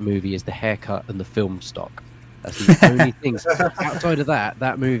dates that movie is the haircut and the film stock. That's the only things. Outside of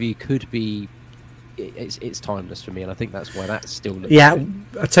that movie could be. It's timeless for me, and I think that's why that's still.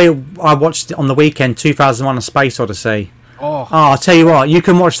 I tell you, I watched it on the weekend. 2001: A Space Odyssey. Oh, I tell you what, you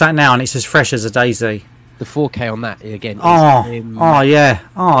can watch that now, and it's as fresh as a daisy. The 4K on that again. Yeah.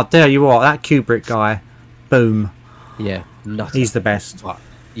 Oh, dare you what, that Kubrick guy, boom. Yeah, nuts. He's the best.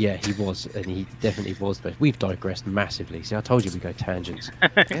 Yeah, he was, and he definitely was the best. We've digressed massively. See, I told you we go tangents. I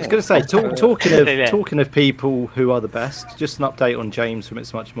was going to say, talking of people who are the best, just an update on James from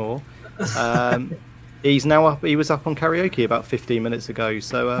It's Much More. He's now up. He was up on karaoke about 15 minutes ago.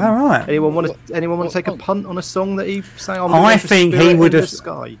 So, all right. Anyone want to take a punt on a song that he sang? I think he would have.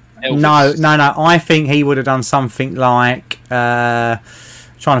 Sky. No. I think he would have done something like.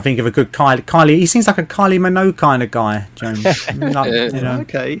 Trying to think of a good Kylie. He seems like a Kylie Minogue kind of guy, James.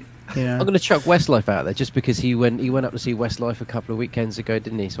 Okay. I'm going to chuck Westlife out there just because he went up to see Westlife a couple of weekends ago,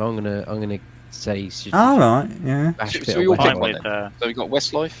 didn't he? So I'm gonna say. All right. Yeah. So we all pick one then. So we got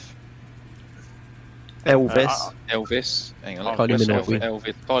Westlife. Elvis. Hang on. Kylie Minogue.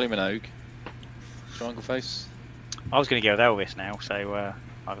 Elvis. Kylie Minogue. Triangle Face. I was going to go with Elvis now, so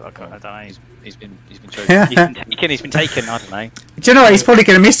I don't know. He's been chosen. He's been taken. I don't know. Do you know what? He's probably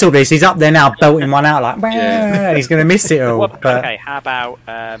going to miss all this. He's up there now, belting one out like, he's going to miss it all. Okay, how about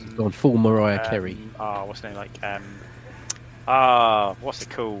gone full Mariah Carey? What's the name? What's it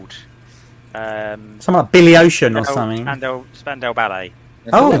called? Something like Billy Ocean or something. Spandau Ballet.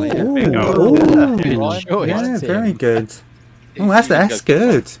 Very good. Oh, that's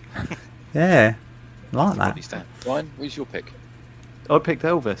good. Yeah, I like that. Ryan, what's your pick? I picked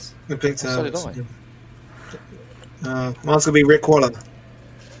Elvis. I picked Elvis. So did I. Mine's gonna be Rick Waller.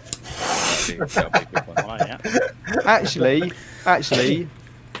 Actually,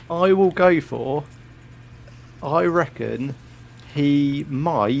 I will go for. I reckon he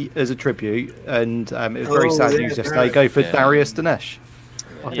might, as a tribute, and it was very sad news yesterday. Go for Darius Dinesh.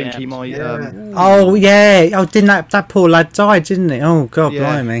 I think he might. Didn't that poor lad die? Didn't it? Oh God,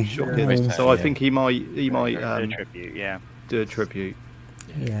 blimey. So I think he might do a tribute. Yeah. Do a tribute.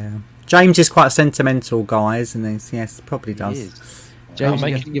 Yeah. James is quite a sentimental guy, isn't he? Yes, probably does. He is. James,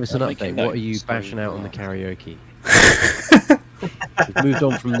 you have to give us an update. What are you bashing out on the karaoke? We've moved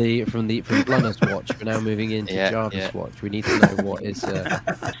on from Blunner's watch. We're now moving into Jarvis' watch. We need to know what is. There's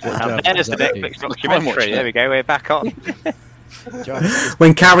the Netflix documentary. There we go. We're back on.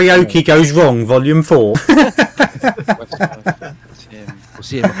 When karaoke goes wrong, Volume 4. We'll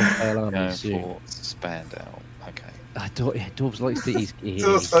see him up on Pale Army soon. Spandau. Okay. Dobbs likes to. He's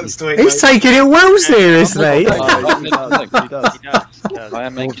taking it well seriously. He does. I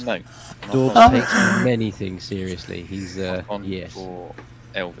am making note. Dobbs takes many things seriously. He's on for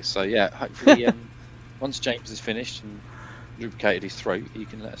Elvis. So yeah, hopefully once James is finished and lubricated his throat, he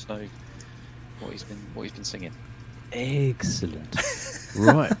can let us know what he's been singing. Excellent.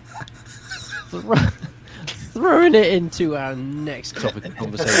 Right. Throwing it into our next topic of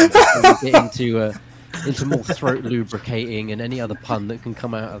conversation. We get into more throat lubricating and any other pun that can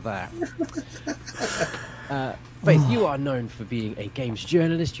come out of that. Faith, you are known for being a games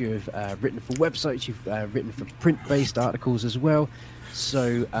journalist. You have written for websites. You've written for print-based articles as well.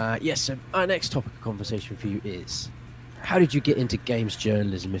 So, so our next topic of conversation for you is: how did you get into games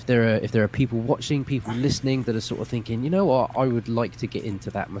journalism? If there are people watching, people listening that are sort of thinking, you know what, I would like to get into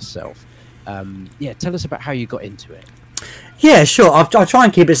that myself. Tell us about how you got into it. Yeah, sure. I'll try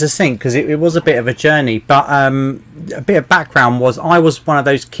and keep it succinct because it was a bit of a journey. But a bit of background was I was one of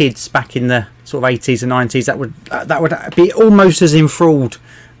those kids back in the sort of 80s and 90s that would be almost as enthralled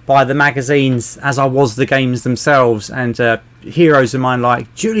by the magazines as I was the games themselves, and heroes of mine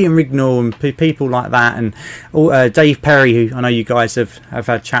like Julian Rignall and people like that, and Dave Perry, who I know you guys have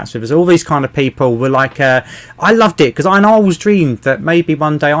had chats with us. All these kind of people were like, I loved it because I always dreamed that maybe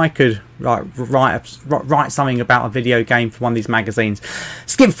one day I could write something about a video game for one of these magazines.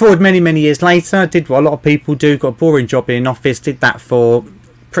 Skip forward many years later, did what a lot of people do, got a boring job in an office, did that for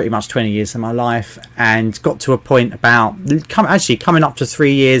pretty much 20 years of my life, and got to a point about coming up to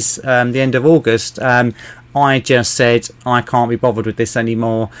 3 years, the end of August. I just said I can't be bothered with this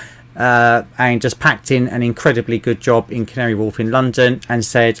anymore, and just packed in an incredibly good job in Canary Wharf in London and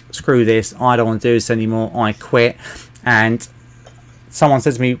said, screw this, I don't want to do this anymore, I quit. And someone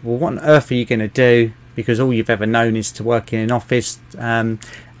says to me, well, what on earth are you going to do, because all you've ever known is to work in an office? And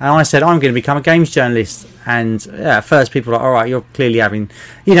I said, I'm going to become a games journalist. And at first people were like, all right, you're clearly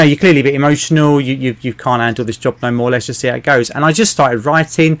you're clearly a bit emotional, you can't handle this job no more, let's just see how it goes. And I just started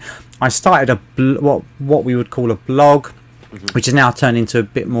writing. I started what we would call a blog, which is now turned into a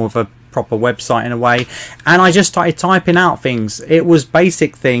bit more of a proper website in a way. And I just started typing out things. It was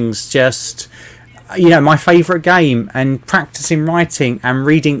basic things, just my favourite game, and practicing writing and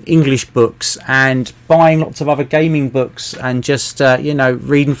reading English books and buying lots of other gaming books, and just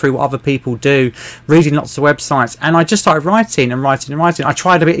reading through what other people do, reading lots of websites. And I just started writing. I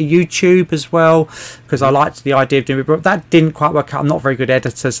tried a bit of YouTube as well because I liked the idea of doing it, but that didn't quite work out. I'm not a very good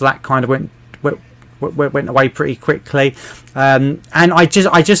editor, so that kind of went away pretty quickly. And I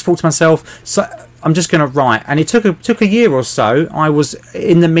just thought to myself, so I'm just going to write. And it took a year or so.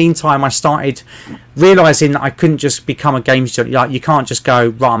 In the meantime, I started realising that I couldn't just become a games journalist. Like, you can't just go,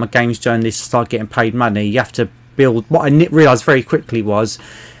 right, I'm a games journalist, start getting paid money. You have to build. What I realised very quickly was,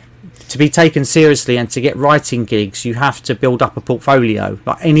 to be taken seriously and to get writing gigs, you have to build up a portfolio.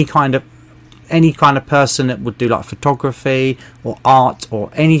 Like any kind of person that would do like photography or art or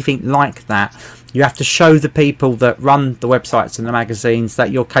anything like that, you have to show the people that run the websites and the magazines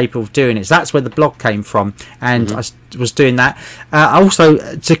that you're capable of doing it. So that's where the blog came from, and I was doing that. Also,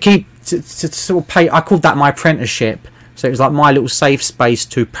 to sort of pay, I called that my apprenticeship. So it was like my little safe space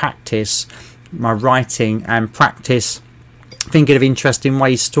to practice my writing and practice thinking of interesting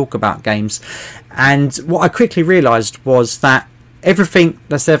ways to talk about games. And what I quickly realised was that everything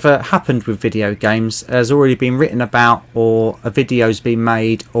that's ever happened with video games has already been written about, or a video's been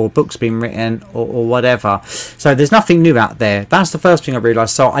made, or books been written, or whatever. So there's nothing new out there. That's the first thing I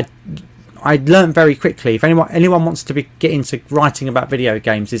realised. So I learned very quickly, if anyone wants to get into writing about video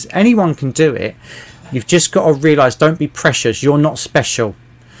games, is anyone can do it. You've just got to realise, don't be precious, you're not special.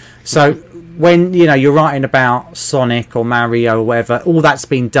 So when you're writing about Sonic or Mario or whatever, all that's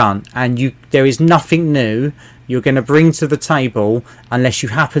been done, and there is nothing new you're going to bring to the table unless you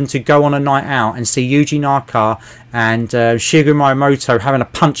happen to go on a night out and see Yuji Naka and Shigeru Miyamoto having a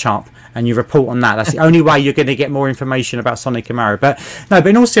punch up, and you report on that. That's the only way you're going to get more information about Sonic and Mario. But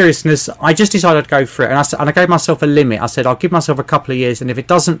in all seriousness, I just decided to go for it, and I gave myself a limit. I said I'll give myself a couple of years, and if it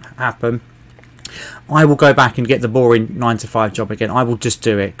doesn't happen, I will go back and get the boring 9-to-5 job again. I will just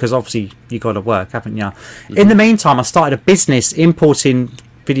do it, because obviously you got to work, haven't you? In the meantime, I started a business importing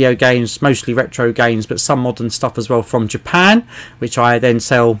video games, mostly retro games, but some modern stuff as well, from Japan, which I then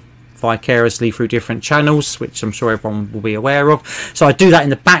sell vicariously through different channels, which I'm sure everyone will be aware of. So I do that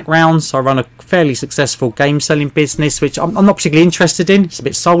in the background. So I run a fairly successful game selling business, which I'm not particularly interested in. It's a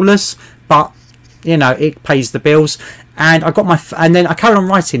bit soulless, but it pays the bills. And and then I carried on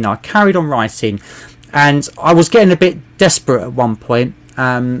writing. I carried on writing, and I was getting a bit desperate at one point.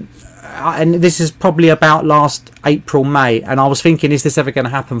 And this is probably about last April, May, and I was thinking, is this ever going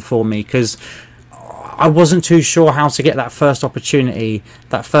to happen for me? Because I wasn't too sure how to get that first opportunity,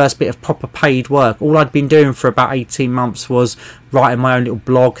 that first bit of proper paid work. All I'd been doing for about 18 months was writing my own little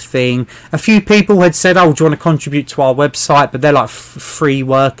blog thing. A few people had said, oh, do you want to contribute to our website? But they're like free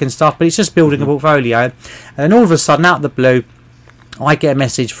work and stuff, but it's just building a portfolio. And then all of a sudden, out of the blue, I get a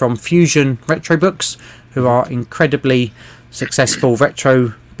message from Fusion Retro Books, who are incredibly successful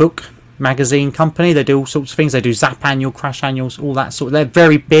retro book magazine company. They do all sorts of things. They do Zap Annual, Crash Annuals, all that sort. They're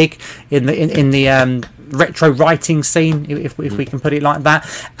very big in the retro writing scene, if we can put it like that.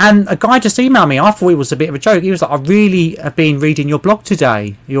 And a guy just emailed me. I thought it was a bit of a joke. He was like, I really have been reading your blog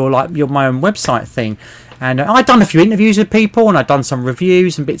today. You're my own website thing. And I'd done a few interviews with people, and I'd done some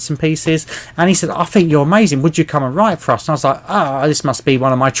reviews and bits and pieces. And he said, I think you're amazing. Would you come and write for us? And I was like, oh, this must be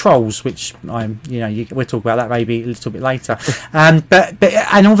one of my trolls, which we'll talk about that maybe a little bit later. But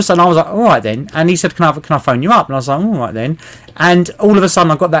and all of a sudden I was like, all right then. And he said, can I phone you up? And I was like, all right then. And all of a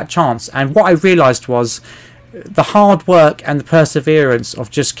sudden I got that chance. And what I realised was the hard work and the perseverance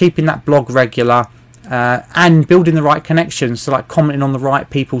of just keeping that blog regular, and building the right connections, so like commenting on the right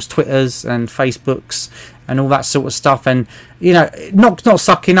people's Twitters and Facebooks and all that sort of stuff, and not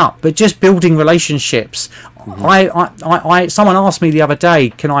sucking up, but just building relationships. I someone asked me the other day,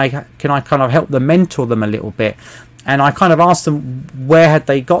 can I kind of help them, mentor them a little bit, and I kind of asked them where had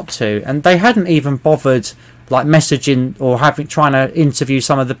they got to, and they hadn't even bothered like messaging or trying to interview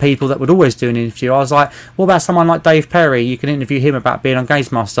some of the people that would always do an interview. I was like, what about someone like Dave Perry? You can interview him about being on Games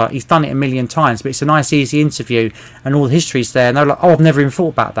Master. He's done it a million times, but it's a nice easy interview and all the history's there, and they're like, oh, I've never even thought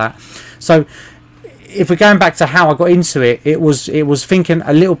about that. So if we're going back to how I got into it, it was thinking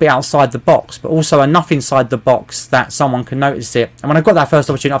a little bit outside the box, but also enough inside the box that someone can notice it. And when I got that first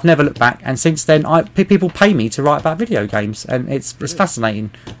opportunity, I've never looked back. And since then, people pay me to write about video games, and it's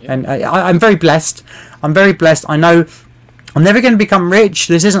fascinating. Yeah. And I'm very blessed. I'm very blessed. I know I'm never going to become rich.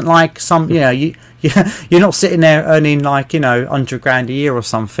 This isn't like some, you're not sitting there earning like $100,000 a year or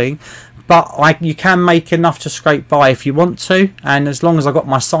something. But you can make enough to scrape by if you want to, and as long as I got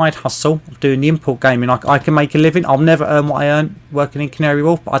my side hustle of doing the import gaming, I can make a living. I'll never earn what I earn working in Canary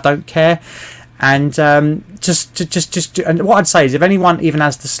Wharf, but I don't care. And just and what I'd say is, if anyone even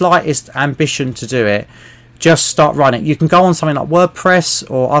has the slightest ambition to do it, just start running. You can go on something like WordPress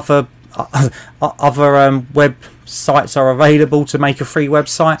or other web sites are available to make a free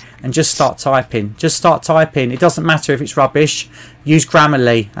website, and just start typing. It doesn't matter if it's rubbish. Use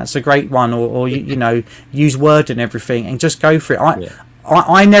Grammarly, that's a great one, or use Word and everything, and just go for it.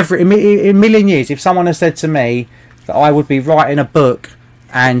 I never in a million years, if someone had said to me that I would be writing a book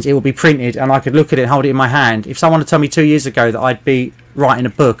and it would be printed and I could look at it and hold it in my hand, if someone had told me 2 years ago that I'd be writing a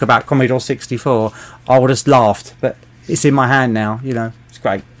book about Commodore 64, I would have just laughed. But it's in my hand now. It's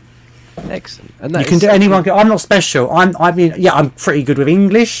great. Excellent. And you can do anyone. I'm not special. I'm pretty good with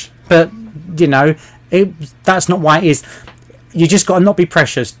English, but that's not why it is. You just got to not be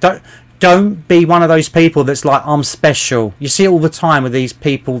precious. Don't be one of those people that's like, I'm special. You see it all the time with these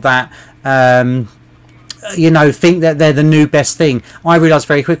people that think that they're the new best thing. I realised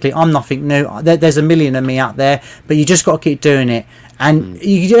very quickly I'm nothing new. There's a million of me out there, but you just got to keep doing it. And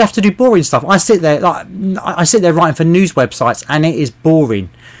you have to do boring stuff. I sit there writing for news websites, and it is boring.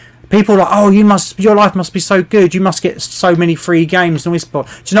 People are like, oh, your life must be so good. You must get so many free games and all this. Do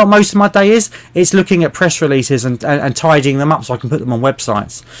you know what most of my day is? It's looking at press releases and tidying them up so I can put them on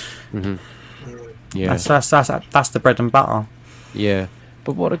websites. Mm-hmm. Yeah, that's the bread and butter. Yeah,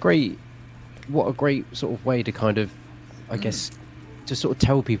 but what a great sort of way to kind of, I guess, to sort of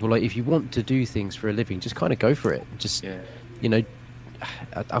tell people, like, if you want to do things for a living, just kind of go for it. Just I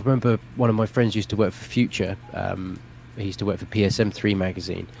remember one of my friends used to work for Future. He used to work for PSM3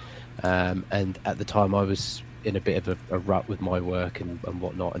 magazine. And at the time I was in a bit of a rut with my work and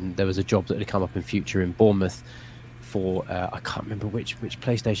whatnot, and there was a job that had come up in Future in Bournemouth for I can't remember which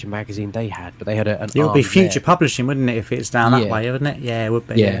PlayStation magazine they had, but they had an it would be Future there. Publishing, wouldn't it, if it's down that way, wouldn't it? Yeah, it would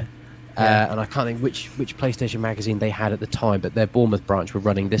be. Yeah. And I can't think which PlayStation magazine they had at the time, but their Bournemouth branch were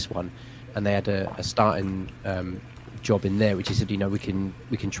running this one, and they had a starting job in there, which he said, we can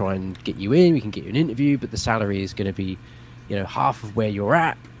try and get you in, we can get you an interview, but the salary is going to be half of where you're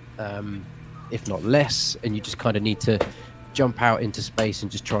at, if not less, and you just kind of need to jump out into space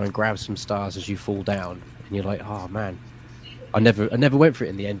and just try and grab some stars as you fall down. And you're like, oh man, I never went for it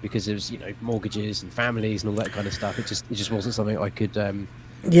in the end, because it was mortgages and families and all that kind of stuff. It just wasn't something I could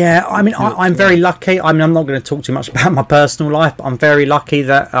yeah, I mean, I'm very lucky. I mean, I'm not going to talk too much about my personal life, but I'm very lucky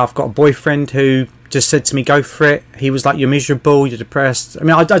that I've got a boyfriend who just said to me, go for it. He was like, you're miserable, you're depressed. I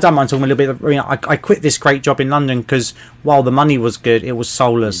mean, I don't mind talking a little bit. I quit this great job in London because while the money was good, it was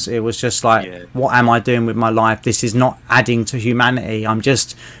soulless. It was just like, what am I doing with my life? This is not adding to humanity. I'm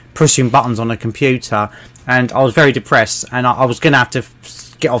just pushing buttons on a computer. And I was very depressed, and I was going to have to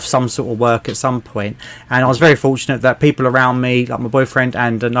get off some sort of work at some point. And I was very fortunate that people around me, like my boyfriend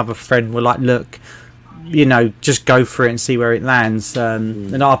and another friend, were like, look, just go for it and see where it lands.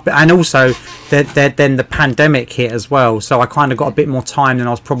 And also then the pandemic hit as well, so I kind of got a bit more time than I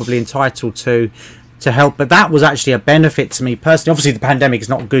was probably entitled to help. But that was actually a benefit to me personally. Obviously the pandemic is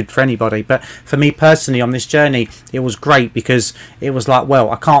not good for anybody, but for me personally on this journey, it was great, because it was like, well,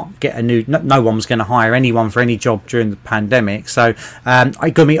 I can't get no one was going to hire anyone for any job during the pandemic, so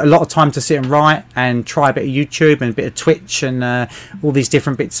it got me a lot of time to sit and write and try a bit of YouTube and a bit of Twitch and all these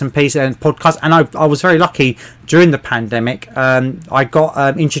different bits and pieces and podcasts. And I was very lucky during the pandemic. I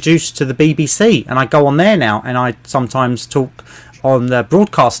got introduced to the BBC, and I go on there now, and I sometimes talk on the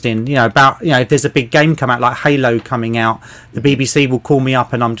broadcasting, about, if there's a big game come out, like Halo coming out, the BBC will call me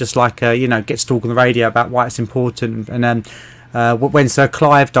up, and I'm just like, get to talk on the radio about why it's important. And when Sir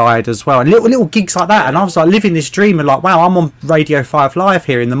Clive died as well, and little gigs like that. And I was like living this dream and like, wow, I'm on Radio 5 Live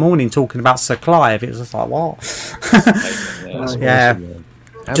here in the morning talking about Sir Clive. It was just like, what? Yeah.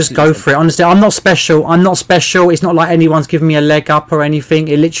 Just go for it. Honestly, I'm not special. It's not like anyone's giving me a leg up or anything.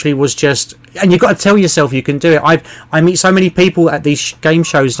 It literally was just, and you've got to tell yourself you can do it. I meet so many people at these game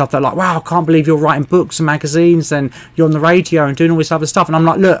shows and stuff that are like, wow, I can't believe you're writing books and magazines and you're on the radio and doing all this other stuff. And I'm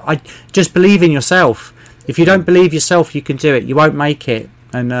like, look, I just believe in yourself. If you don't believe yourself, you can do it. You won't make it.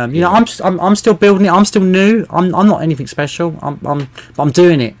 And you know, I'm still building it. I'm still new. I'm not anything special. I'm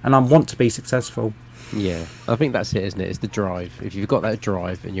doing it, and I want to be successful. Yeah, I think that's it, isn't it? It's the drive. If you've got that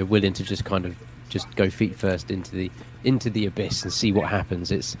drive and you're willing to just kind of just go feet first into the abyss and see what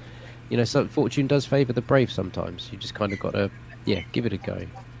happens, it's, you know, so fortune does favour the brave sometimes. You just kind of got to, give it a go.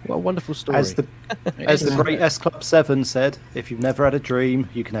 What a wonderful story. As the great S Club 7 said, if you've never had a dream,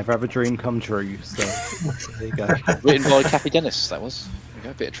 you can never have a dream come true. So there you go. Written by Kathy Dennis, that was. There you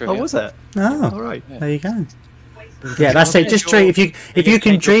go, a bit of trivia. Oh, was it? Oh, all right. There you go. Yeah, that's it. Just dream. If you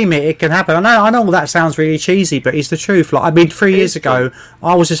can dream it, it can happen. I know that sounds really cheesy, but it's the truth. Like, I mean, 3 years ago,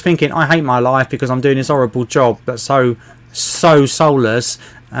 I was just thinking, I hate my life because I'm doing this horrible job that's so soulless.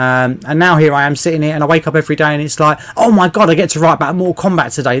 And now here I am sitting here, and I wake up every day, and it's like, oh my god, I get to write about Mortal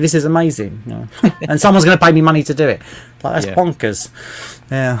Kombat today. This is amazing. You know? And someone's going to pay me money to do it. Like, that's bonkers.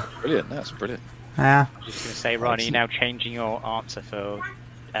 Yeah. Brilliant. That's brilliant. Yeah. I was just going to say, Ronnie, you're now changing your answer for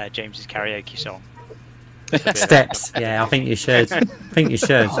James's karaoke song. Steps. Yeah, I think you should.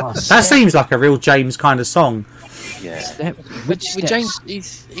 That seems like a real James kind of song. Yeah. With James,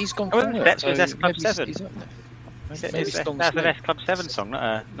 he's gone. Steps was S Club 7. That's an S Club 7 song,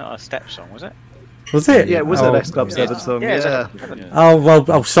 not a Step song, was it? Was it? Yeah, it was an S Club 7 song. Yeah. Oh well.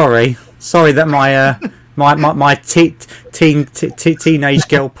 Oh, sorry that my teenage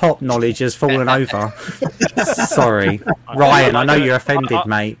girl pop knowledge has fallen over. Sorry, Ryan. I know you're offended,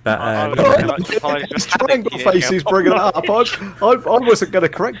 mate, but this triangle face who's bringing it up. I wasn't going to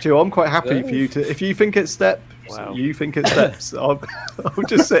correct you. I'm quite happy for you to. If you think it's Steps, you think it's Steps. I'll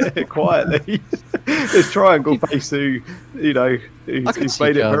just sit here quietly. This triangle face who's made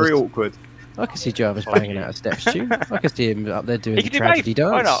it very awkward. I can see Jarvis banging out a Steps tune. I can see him up there doing the tragedy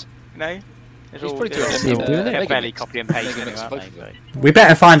dance. Why not? No. He's probably doing it. Barely copy and paste. We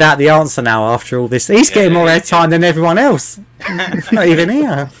better find out the answer now after all this. He's getting more airtime than everyone else. Not even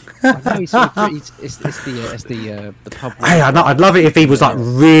here. It's the pub. Hey, I'd love it if he was like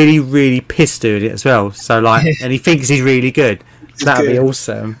really, really pissed doing it as well. So like, and he thinks he's really good. That'd be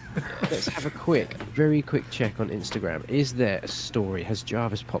awesome. Let's have a very quick check on Instagram. Is there a story? Has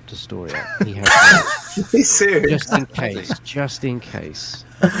Jarvis popped a story out? He has. He's serious. Just in case.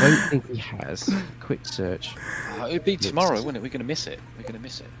 I don't think he has. Quick search. It would be tomorrow, wouldn't it? We're going to miss it.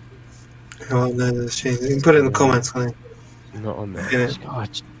 Oh no, you can put it in the comments, can't you? Not on there. Yeah.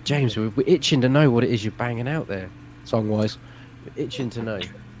 God, James, we're itching to know what it is you're banging out there, song-wise. We're itching to know.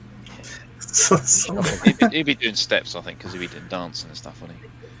 He'd be doing Steps, I think, because he'd be doing dancing and stuff, wouldn't he?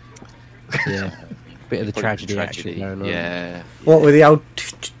 Yeah. Bit of the tragedy action going on. Yeah. What with the old...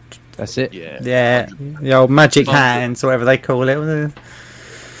 That's it? Yeah. The old magic hands, or whatever they call it.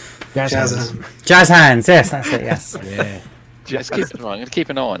 Jazz hands. Jazz hands, yes, that's it, yes. Yeah. I'm going to keep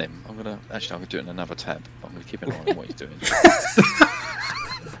an eye on him. I'm going to do it in another tab. I'm going to keep an eye on what he's doing.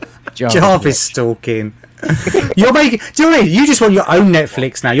 Jarvis stalking. You're making. Do you know what I mean? You just want your own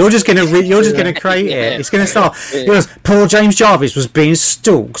Netflix now. You're just gonna create it. It's gonna start. It was Paul James Jarvis was being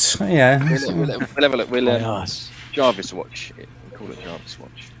stalked. Yeah. We'll have a look. Jarvis Watch. We'll call it Jarvis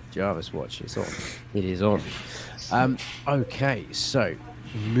Watch. Jarvis Watch. It's on. It is on. Okay, so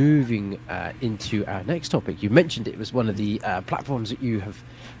moving into our next topic. You mentioned it was one of the platforms that you have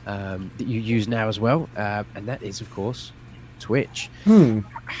that you use now as well, and that is, of course, Twitch.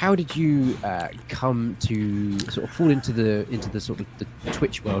 How did you come to sort of fall into the sort of the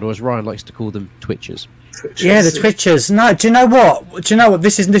Twitch world, or as Ryan likes to call them, Twitchers? Yeah, the Twitchers. No, do you know what?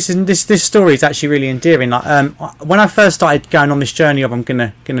 This story is actually really endearing. Like, when I first started going on this journey of I'm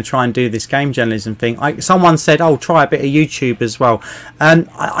gonna try and do this game journalism thing, someone said, "Oh, try a bit of YouTube as well."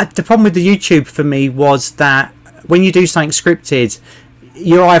 The problem with the YouTube for me was that when you do something scripted,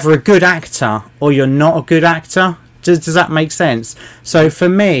 you're either a good actor or you're not a good actor. Does that make sense? So for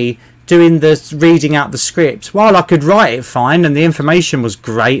me, doing the reading out the script, while I could write it fine and the information was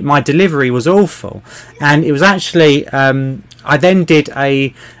great, my delivery was awful. And it was actually I then did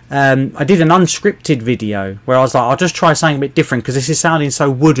an unscripted video where I was like, I'll just try something a bit different because this is sounding so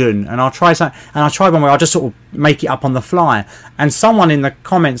wooden, and I'll try something. And I tried one where I'll just sort of make it up on the fly. And someone in the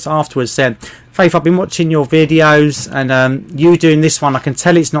comments afterwards said, Faith, I've been watching your videos, and you doing this one, I can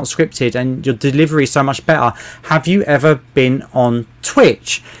tell it's not scripted, and your delivery is so much better. Have you ever been on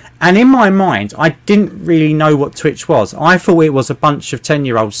Twitch? And in my mind, I didn't really know what Twitch was. I thought it was a bunch of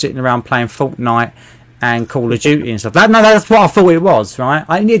 10-year-olds sitting around playing Fortnite and Call of Duty and stuff. That's what I thought it was, right?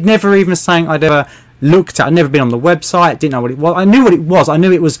 It never even saying I'd ever looked at. I'd never been on the website, didn't know what it was. I knew what it was. I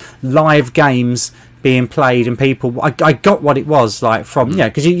knew it was live games being played and people. I got what it was, like, from,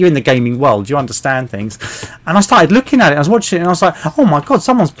 because you're in the gaming world, you understand things. And I started looking at it, I was watching it, and I was like, oh my god,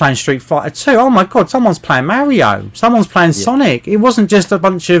 someone's playing Street Fighter 2. Oh my god, someone's playing Mario. Someone's playing Sonic. It wasn't just a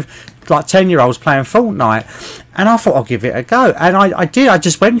bunch of like 10-year-olds playing Fortnite. And I thought I'll give it a go, and I did. I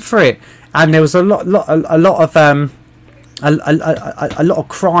just went for it, and there was a lot of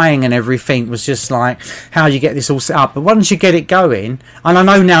crying and everything. Was just like, how you get this all set up. But once you get it going, and I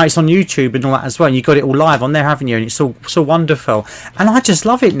know now it's on YouTube and all that as well, and you got it all live on there, haven't you? And it's all so wonderful, and I just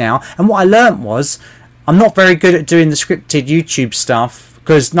love it now. And what I learnt was, I'm not very good at doing the scripted YouTube stuff,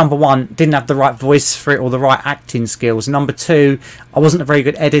 because number one, didn't have the right voice for it or the right acting skills. Number two, I wasn't a very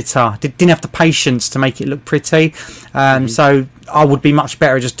good editor. Didn't have the patience to make it look pretty. So I would be much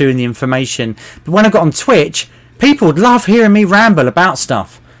better at just doing the information. But when I got on Twitch, people would love hearing me ramble about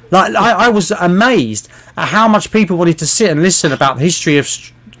stuff. Like, I was amazed at how much people wanted to sit and listen about the history of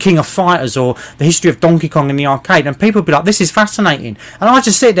King of Fighters or the history of Donkey Kong in the arcade, and people would be like, this is fascinating. And I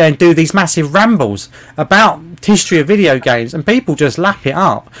just sit there and do these massive rambles about history of video games, and people just lap it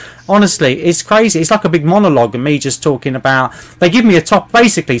up. Honestly, it's crazy. It's like a big monologue and me just talking about, they give me a top,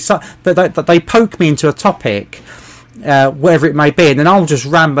 basically, so that they poke me into a topic, whatever it may be, and then I'll just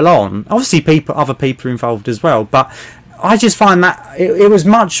ramble on. Obviously other people are involved as well, but I just find that it was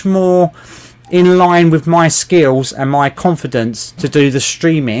much more in line with my skills and my confidence to do the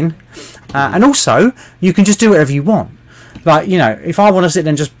streaming, and also you can just do whatever you want. Like, if I want to sit there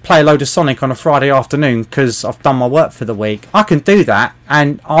and just play a load of Sonic on a Friday afternoon because I've done my work for the week, I can do that,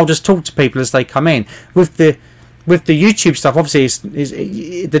 and I'll just talk to people as they come in. With the YouTube stuff, obviously, is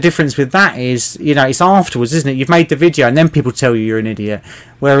the difference with that is, it's afterwards, isn't it? You've made the video and then people tell you you're an idiot.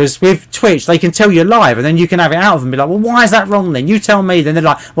 Whereas with Twitch, they can tell you live and then you can have it out of them and be like, well, why is that wrong then? You tell me. Then they're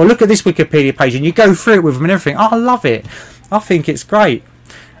like, well, look at this Wikipedia page, and you go through it with them and everything. Oh, I love it. I think it's great.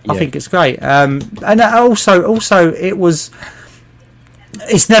 I think it's great. And also it was...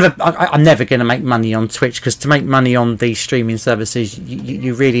 It's never. I'm never going to make money on Twitch, because to make money on these streaming services,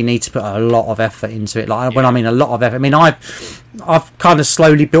 you really need to put a lot of effort into it. Like, when I mean a lot of effort, I mean I've kind of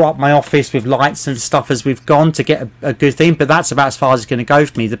slowly built up my office with lights and stuff as we've gone to get a good thing. But that's about as far as it's going to go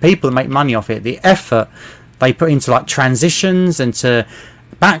for me. The people that make money off it, the effort they put into like transitions and to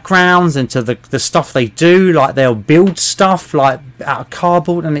backgrounds and to the stuff they do, like they'll build stuff like out of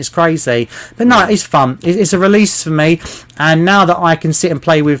cardboard, and it's crazy. But no, it's fun. It's a release for me, and now that I can sit and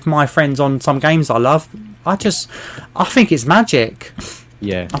play with my friends on some games I love, I think it's magic.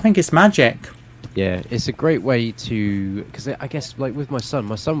 I think it's magic. It's a great way to, because I guess, like with my son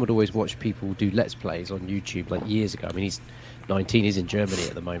would always watch people do Let's Plays on YouTube like years ago. I mean, he's 19, he's in Germany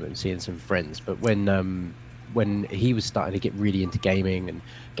at the moment seeing some friends, but when he was starting to get really into gaming and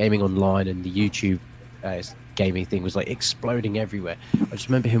gaming online, and the YouTube gaming thing was like exploding everywhere, I just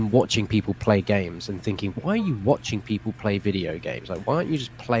remember him watching people play games and thinking, why are you watching people play video games? Like, why aren't you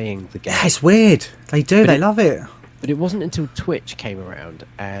just playing the game? Yeah, it's weird. They do. They love it. But it wasn't until Twitch came around,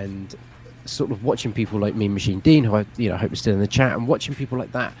 and sort of watching people like me, Machine Dean, who I hope is still in the chat, and watching people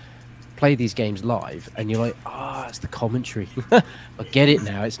like that play these games live, and you're like, it's the commentary. I get it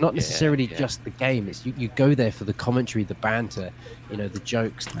now. It's not necessarily just the game. It's you go there for the commentary, the banter, the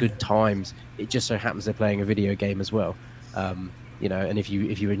jokes, the good times. It just so happens they're playing a video game as well. And if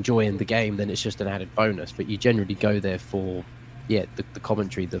you're enjoying the game, then it's just an added bonus. But you generally go there for the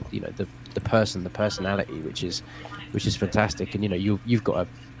commentary, the person, the personality, which is fantastic. And you've got a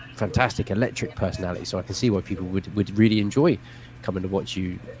fantastic electric personality, so I can see why people would really enjoy coming to watch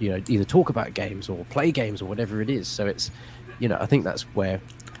you either talk about games or play games or whatever it is. So it's I think that's where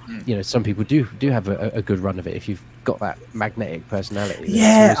some people do have a good run of it if you've got that magnetic personality.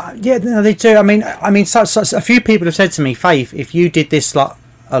 No, they do. I mean so a few people have said to me, Faith, if you did this like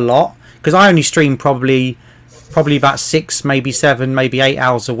a lot, because I only stream probably about 6, maybe 7, maybe 8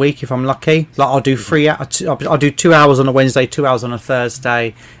 hours a week if I'm lucky. Like, I'll do I'll do 2 hours on a Wednesday, 2 hours on a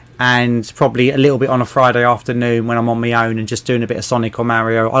Thursday, and probably a little bit on a Friday afternoon when I'm on my own and just doing a bit of Sonic or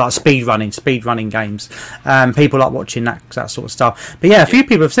Mario. I like speed running games. People like watching that sort of stuff. But a few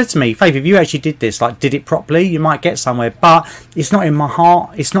people have said to me, Faith, if you actually did this, like did it properly, you might get somewhere. But it's not in my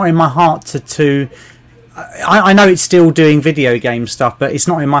heart. It's not in my heart to I know it's still doing video game stuff, but it's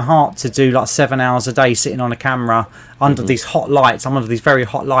not in my heart to do like 7 hours a day sitting on a camera under these hot lights. I'm under these very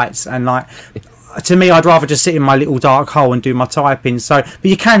hot lights, and like to me, I'd rather just sit in my little dark hole and do my typing. So, but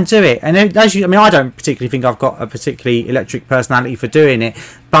you can do it, and as you, I mean, I don't particularly think I've got a particularly electric personality for doing it,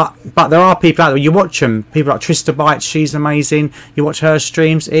 but there are people out there. You watch them, people like Trista Bites, she's amazing. You watch her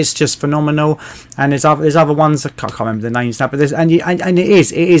streams, it's just phenomenal. And there's other ones, I can't remember the names now, but there's and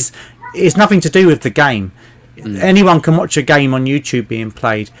it's nothing to do with the game. Anyone can watch a game on YouTube being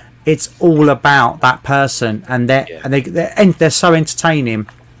played. It's all about that person, and they're so entertaining.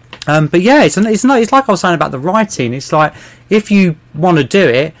 But yeah, it's like I was saying about the writing. It's like, if you want to do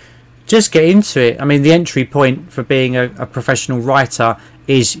it, just get into it. I mean, the entry point for being a professional writer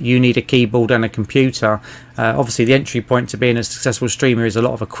is you need a keyboard and a computer. Obviously, the entry point to being a successful streamer is a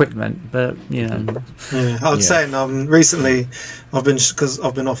lot of equipment. But you know, I was saying recently, because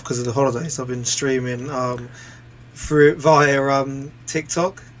I've been off because of the holidays. I've been streaming via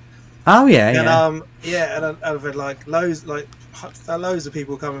TikTok. Oh yeah, and I've had like loads of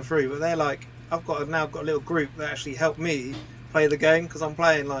people coming through, but they're like, I've now got a little group that actually help me play the game, because I'm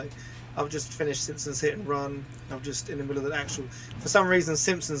playing, like, I've just finished Simpsons Hit and Run. I'm just in the middle of the actual, for some reason,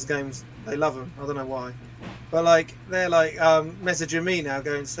 Simpsons games, they love them. I don't know why, but like they're like messaging me now,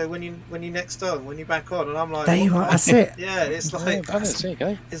 going, so when you next on, when you back on, and I'm like, there you are, that's it. Yeah, it's like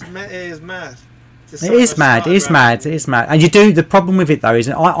it is mad. It is mad. And you do, the problem with it though is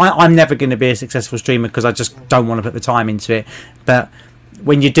I'm never going to be a successful streamer because I just don't want to put the time into it. But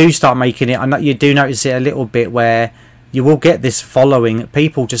when you do start making it, you do notice it a little bit where you will get this following.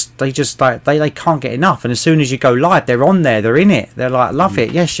 People they can't get enough, and as soon as you go live, they're on there, they're in it, they're like, love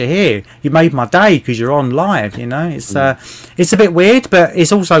it, yes, you're here, you made my day because you're on live. You know, it's a bit weird, but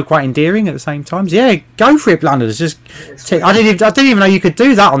it's also quite endearing at the same time. So yeah, go for it, Blunders. I didn't even know you could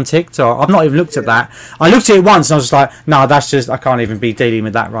do that on TikTok. I've not even looked at that. I looked at it once and I was just like, no, I can't even be dealing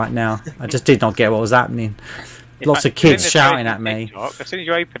with that right now. I just did not get what was happening. Lots of kids shouting at me. TikTok, as soon as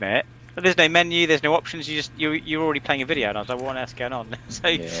you open it, there's no menu, there's no options. You're already playing a video, and I was like, what on earth's going on? So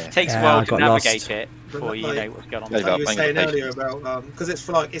it takes a while to navigate it before you know what's going on. Like you were saying earlier about, because it's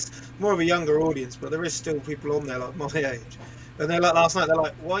for like, it's more of a younger audience, but there is still people on there like my age. And they're like, last night they're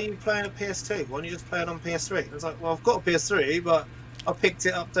like, why are you playing a PS2? Why don't you just play it on PS3? And I was like, well, I've got a PS3, but I picked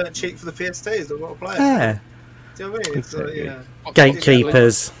it up dirt cheap for the PS2, so I've got to play it. Yeah. Do you know what I mean? So,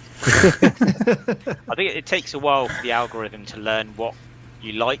 Gatekeepers. I think it takes a while for the algorithm to learn what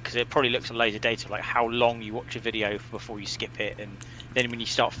you like, because it probably looks at loads of data, like how long you watch a video before you skip it, and then when you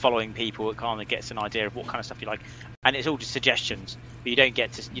start following people, it kind of gets an idea of what kind of stuff you like, and it's all just suggestions. But you don't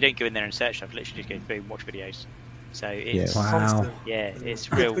go in there and search stuff. Literally just go boom, watch videos. So it's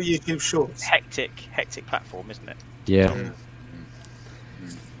it's real YouTube Shorts. Hectic platform, isn't it? Yeah.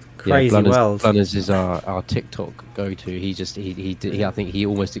 Crazy world. Blunders is our TikTok go-to. He I think he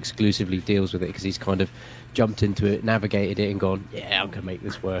almost exclusively deals with it because he's kind of jumped into it, navigated it, and gone, yeah, I'm gonna make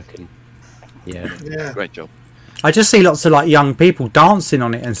this work. And yeah, great job. I just see lots of like young people dancing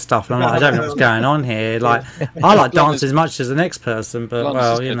on it and stuff. And I'm like, I don't know what's going on here. Like, I like dance as much as the next person, but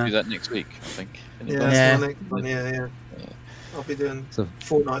well, you know. Do that next week, I think. Yeah. I'll be doing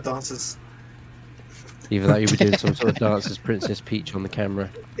Fortnite dances. Either that, you'll be doing some sort of dance as Princess Peach on the camera.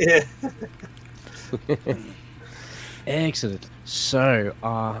 Yeah. Excellent. So,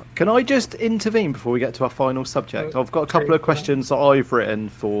 can I just intervene before we get to our final subject? I've got a couple of questions that I've written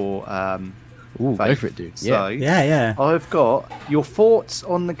for. Go for it, dude. So, yeah. I've got your thoughts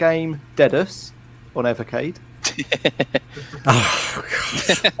on the game Deadus on Evercade. Oh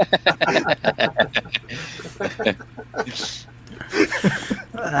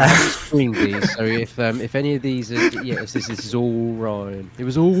Screen these. So if any of these are, yes, this is all Ryan. It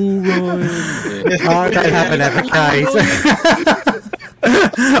was all Ryan. I don't have an Evercade.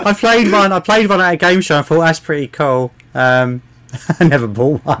 I played one at a game show. I thought that's pretty cool. I never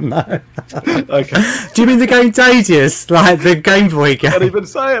bought one though. Okay. Do you mean the game Dadius, like the Game Boy game? Can't even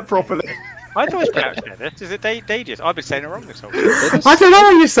say it properly. I thought it was pronounced Deadus. Is it Dadius? I've been saying it wrong this whole time. I don't know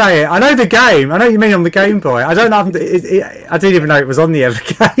how you say it. I know the game. I know what you mean on the Game Boy. I don't know. I didn't even know it was on the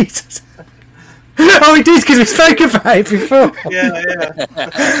Evercade. Oh, we did because we spoke about it before. Yeah.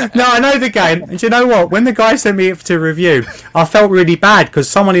 No, I know the game. And do you know what? When the guy sent me it to review, I felt really bad because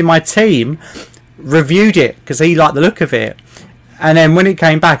someone in my team reviewed it because he liked the look of it. And then when it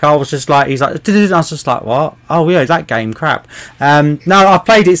came back, I was just like, he's like, I was just like, what? Oh yeah, that game crap. No, I've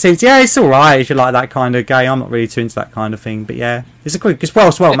played it since. Yeah, it's all right if you like that kind of game. I'm not really too into that kind of thing, but yeah, it's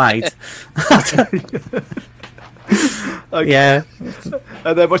well made. Okay. Yeah.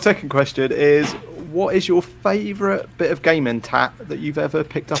 And then my second question is, what is your favourite bit of gaming tat that you've ever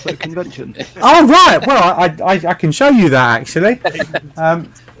picked up at a convention? Oh right, well I can show you that actually.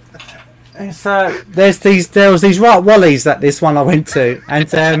 There was these right Wallies at this one I went to, and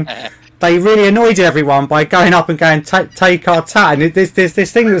they really annoyed everyone by going up and going take our tat, and there's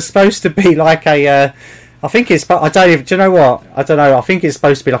this thing that's supposed to be like a I think it's, I don't even, do you know what, I don't know, I think it's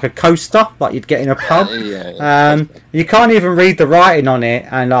supposed to be like a coaster like you'd get in a pub. You can't even read the writing on it,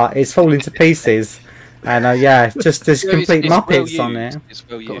 and it's falling to pieces, and just there's complete muppets on it. It's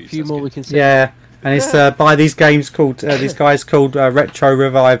well Got a used, few more good. we can see. Yeah, and it's by these guys called Retro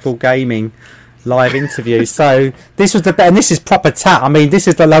Revival Gaming live interview. So this was and this is proper tat. I mean, this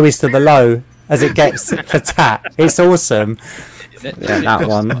is the lowest of the low as it gets for tat. It's awesome. That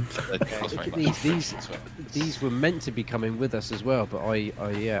one. These were meant to be coming with us as well, but I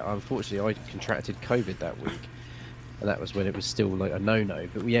unfortunately I contracted COVID that week, and that was when it was still like a no-no.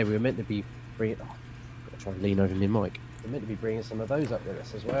 But we were meant to be bringing. Oh, I've got to try and lean over my mic. We're meant to be bringing some of those up with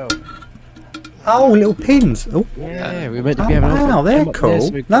us as well. Oh, little pins. Oh, yeah, we're meant to be having. Wow, they're cool.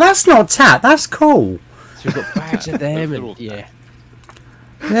 So no, that's not tat. That's cool. So we've got bags of them, and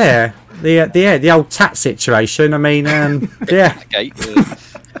the old tat situation. I mean, yeah.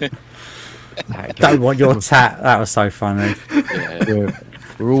 Don't want your tat. That was so funny.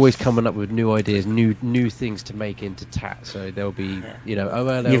 We're always coming up with new ideas, new things to make into tat. So there'll be,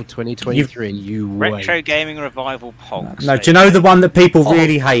 OLL 2023. Retro Gaming Revival Pogs. No, do you know the one that people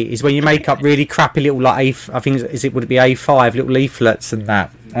really hate is when you make up really crappy little I think would it be A5 little leaflets and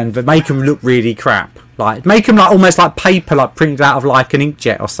that, but make them look really crap. Like make them like almost like paper, like printed out of like an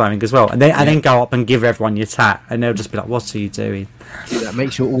inkjet or something as well, and then go up and give everyone your tat, and they'll just be like, "What are you doing?"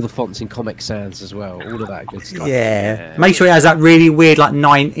 Make sure all the fonts in Comic Sans as well, all of that good stuff. Yeah. Make sure it has that really weird like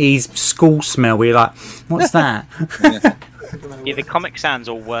 90s school smell where you're like, "What's that?" Either Comic Sans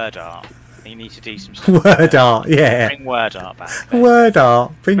or word art. You need to do some stuff. Word art, yeah. Bring word art back. Word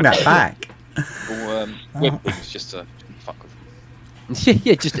art, bring that back. Webwings just to fuck with.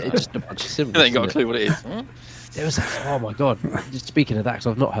 Yeah, just a bunch of symbols. They ain't got a clue what it is. There was oh my god! Just speaking of that, because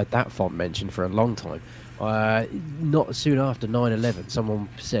I've not heard that font mentioned for a long time. Not soon after 9/11, someone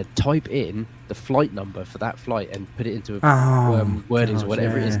said type in the flight number for that flight and put it into wordings or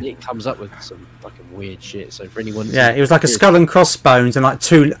whatever it is, and it comes up with some fucking weird shit. So for anyone, it was like a skull and crossbones and like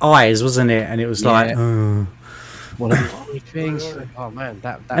two eyes, wasn't it? And it was like one of the things. Oh man,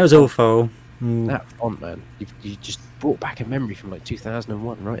 that was awful. That font, man, you just brought back a memory from like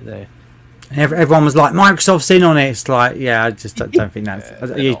 2001 right there. Everyone was like, Microsoft's in on it. It's like, I just don't think that's.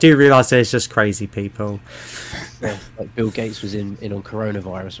 You do realise there's just crazy people. Yeah, like Bill Gates was in on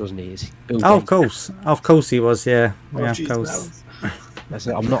coronavirus, wasn't he? Of course he was. Yeah, of course. That's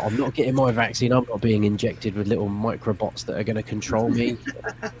it. I'm not getting my vaccine. I'm not being injected with little microbots that are going to control me.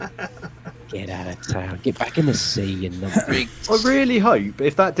 Get out of town. Get back in the sea. I really hope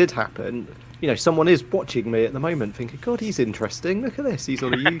if that did happen, someone is watching me at the moment thinking, God, he's interesting. Look at this. He's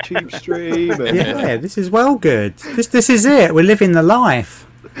on a YouTube stream. And... Yeah, this is well good. This is it. We're living the life.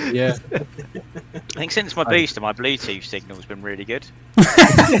 Yeah. I think since my booster, my Bluetooth signal's been really good.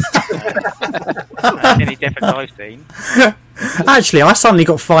 Any difference I've seen. Actually, I suddenly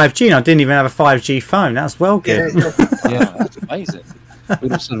got 5G and I didn't even have a 5G phone. That's well good. Yeah, that's amazing.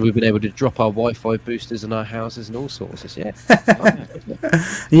 We've been able to drop our Wi-Fi boosters in our houses and all sorts. Yeah,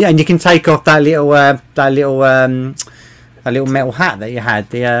 and you can take off that little metal hat that you had,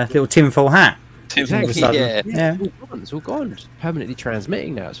 the little tinfoil hat. Exactly. Yeah. It's all gone. It's permanently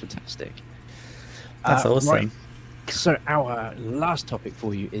transmitting now. It's fantastic. That's awesome. Right. So our last topic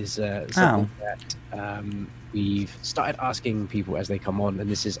for you is something that we've started asking people as they come on,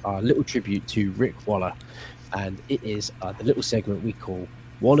 and this is our little tribute to Rick Waller. And it is the little segment we call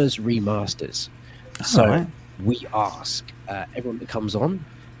Waller's Remasters. So we ask everyone that comes on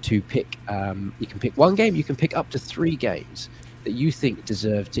to pick, you can pick one game, you can pick up to 3 games that you think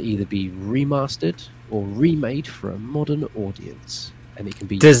deserve to either be remastered or remade for a modern audience. And it can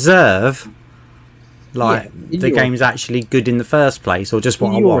be... Deserve? Like, the game's actually good in the first place, or just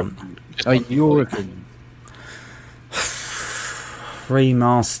what I want? Your opinion.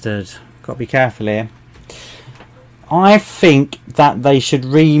 Remastered. Got to be careful here. I think that they should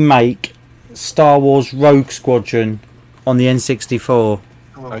remake Star Wars Rogue Squadron on the N64.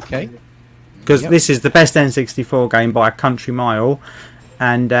 Okay. Because this is the best N64 game by a country mile,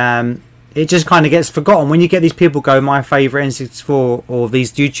 and it just kind of gets forgotten when you get these people go, my favourite N64, or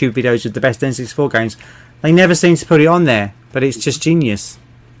these YouTube videos of the best N64 games. They never seem to put it on there, but it's just genius.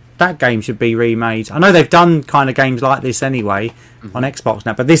 That game should be remade. I know they've done kind of games like this anyway on Xbox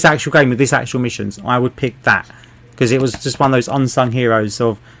now, but this actual game with this actual missions, I would pick that. Because it was just one of those unsung heroes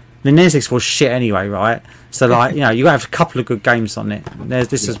of the N64 shit anyway, right? So like, you got to have a couple of good games on it.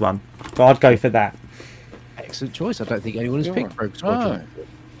 This is one, but I'd go for that. Excellent choice. I don't think anyone has picked Rogue Squadron.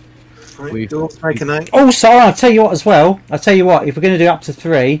 Also, I'll tell you what as well. I'll tell you what, if we're going to do up to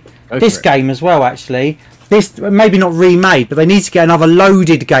 3, this game as well, actually. This, maybe not remade, but they need to get another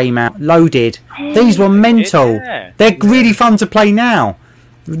loaded game out. Loaded. These were mental. Yeah. They're really fun to play now.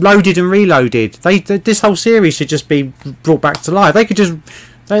 Loaded and reloaded. This whole series should just be brought back to life. They could just...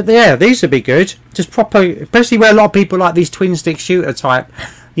 Yeah, these would be good. Just proper... Especially where a lot of people like these twin-stick shooter type...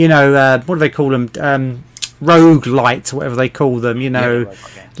 You know, what do they call them? Roguelite, whatever they call them, you know.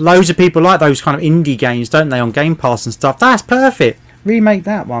 Loads of people like those kind of indie games, don't they, on Game Pass and stuff. That's perfect. Remake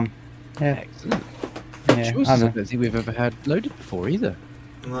that one. Yeah. Excellent. Yeah, I don't think we've ever had loaded before either.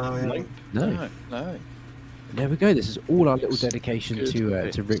 No. There we go. This is all our little dedication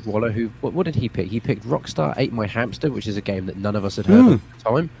to Rick Waller. Who? What did he pick? He picked Rockstar Ate My Hamster, which is a game that none of us had heard of at the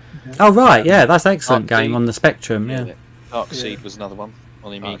time. Oh right, yeah, that's an excellent game on the Spectrum. Yeah. Dark Seed was another one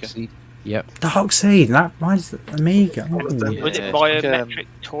on the Amiga. Yep. Dark Seed. That was Amiga. Was it Biometric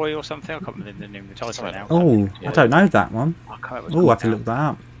Toy or something? I can't remember the name of the title now. Oh, I don't know that one. Oh, I have to look that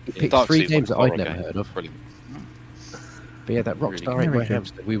up. He picked 3 games that I'd never heard of. Brilliant. But yeah, that Rockstar Ate My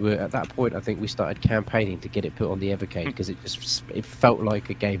Hamster. We were at that point. I think we started campaigning to get it put on the Evercade because it felt like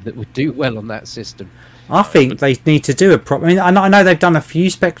a game that would do well on that system. I think they need to do a proper. I know they've done a few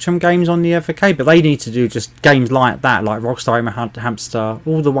Spectrum games on the Evercade, but they need to do just games like that, like Rockstar Ate My Hamster,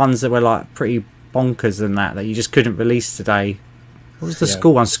 all the ones that were like pretty bonkers and that you just couldn't release today. What was the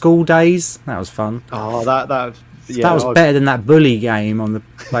school one? School Days. That was fun. Oh, that was better than that Bully game on the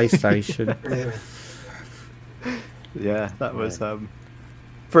PlayStation. Yeah, that was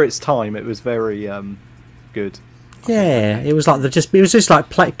for its time. It was very good. Yeah, it was like it was just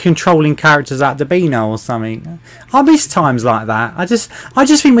like controlling characters at the Beano or something. I miss times like that. I just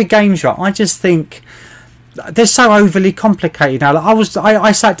think with games, right? I just think they're so overly complicated now. Like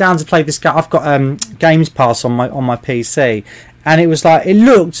I sat down to play this game. I've got Games Pass on my PC, and it was like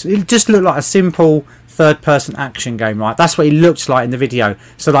it just looked like a simple third-person action game, right? That's what it looked like in the video.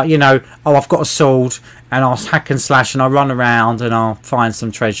 So like, you know, I've got a sword and I'll hack and slash and I'll run around and I'll find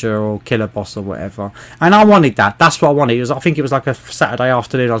some treasure or kill a boss or whatever. And I wanted that. That's what I wanted. I think it was like a Saturday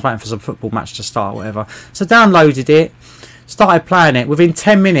afternoon. I was waiting for some football match to start or whatever. So downloaded it, started playing it. Within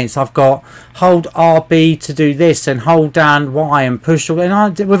 10 minutes, I've got hold RB to do this and hold down Y and push.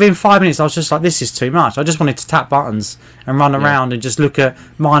 And within 5 minutes, I was just like, this is too much. I just wanted to tap buttons and run around and just look at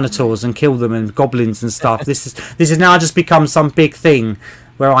minotaurs and kill them and goblins and stuff. This is now just become some big thing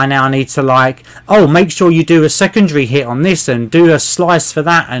where I now need to like, make sure you do a secondary hit on this and do a slice for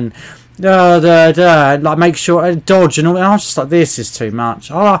that and like make sure dodge and all. And I was just like, this is too much.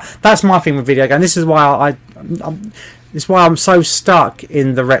 That's my thing with video games. This is why it's why I'm so stuck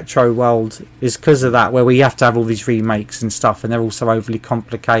in the retro world, is because of that, where we have to have all these remakes and stuff, and they're all so overly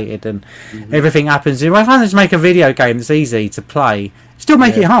complicated, and everything happens. If I can't just make a video game that's easy to play, still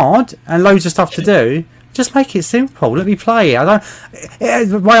make it hard and loads of stuff to do. Just make it simple. Let me play it.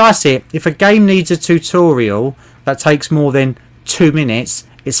 The way I see it, if a game needs a tutorial that takes more than 2 minutes,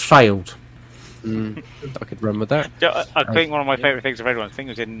 it's failed. I could run with that. I think one of my favourite things of everyone, I think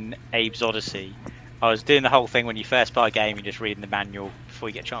it was in Abe's Odyssey. I was doing the whole thing when you first buy a game, you're just reading the manual before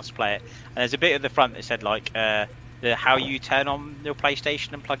you get a chance to play it. And there's a bit at the front that said like how you turn on your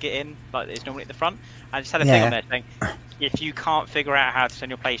PlayStation and plug it in, like it's normally at the front. I just had a thing on there saying, if you can't figure out how to turn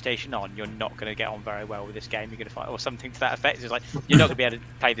your PlayStation on, you're not going to get on very well with this game. You're going to fight, or something to that effect. It's like, you're not going to be able to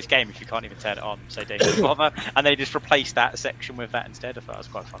play this game if you can't even turn it on. So don't bother. And they just replaced that section with that instead. I thought it was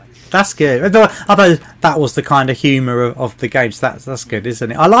quite funny. That's good. I thought that was the kind of humour of the game. So that's good,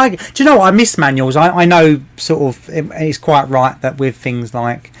 isn't it? Do you know what? I miss manuals. I know sort of it's quite right that with things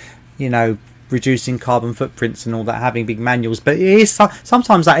like, you know, reducing carbon footprints and all that, having big manuals, but it is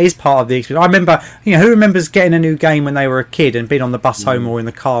sometimes that is part of the experience. I remember, you know, who remembers getting a new game when they were a kid and being on the bus home or in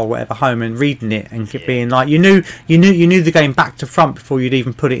the car or whatever home and reading it and being like, you knew the game back to front before you'd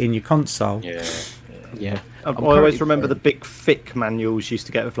even put it in your console. Yeah. I always remember the big thick manuals you used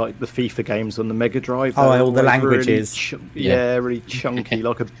to get with like the FIFA games on the Mega Drive. All the languages. Really chunky,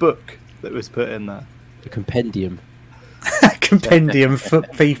 like a book that was put in there. The compendium. Compendium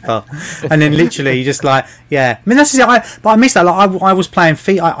FIFA, and then literally just like, I mean, that's it. But I missed that. Like I was playing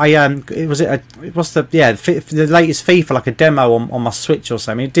FIFA. The latest FIFA, like a demo on my Switch or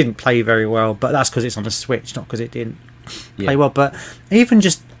something. It didn't play very well, but that's because it's on a Switch, not because it didn't play well. But even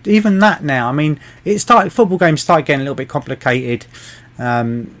that now, I mean, football games started getting a little bit complicated.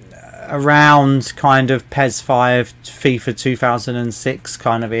 Around kind of PES 5, FIFA 2006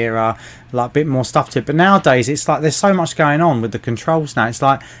 kind of era, like a bit more stuff to it. But nowadays it's like there's so much going on with the controls now. It's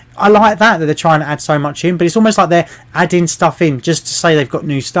like, I like that they're trying to add so much in, but it's almost like they're adding stuff in just to say they've got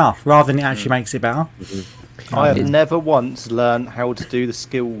new stuff rather than it actually makes it better. I have never once learned how to do the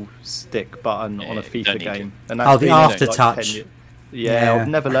skill stick button on a FIFA game. And that's the aftertouch. Yeah, I've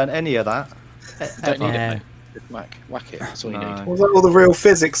never learned any of that. Don't need it, mate. Whack it. That's all you need. Was that all the real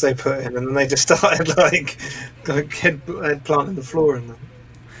physics they put in, and then they just started like head planting the floor in them?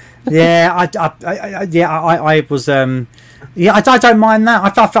 Yeah, I was. I don't mind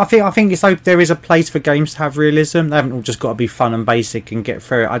that. I think it's like there is a place for games to have realism. They haven't all just got to be fun and basic and get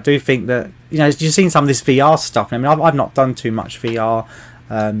through it. I do think that you've seen some of this VR stuff. I mean, I've not done too much VR,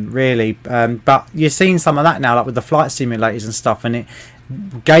 really, but you're seeing some of that now, like with the flight simulators and stuff, and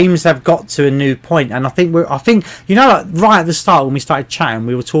games have got to a new point. And I think like, right at the start when we started chatting,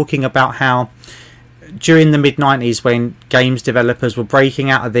 we were talking about how during the mid-90s, when games developers were breaking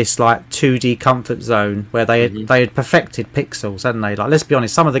out of this like 2D comfort zone where they had perfected pixels, hadn't they? Like, let's be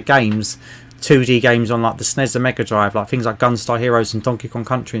honest, some of the games, 2D games on like the SNES and Mega Drive, like things like Gunstar Heroes and Donkey Kong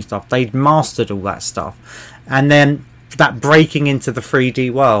Country and stuff, they'd mastered all that stuff. And then that breaking into the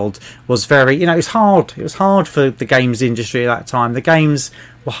 3D world was very, it was hard. It was hard for the games industry at that time. The games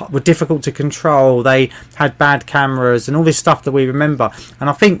were difficult to control. They had bad cameras and all this stuff that we remember. And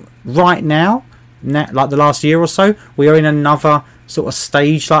I think right now, like the last year or so, we are in another sort of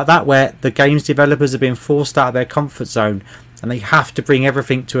stage like that where the games developers are being forced out of their comfort zone and they have to bring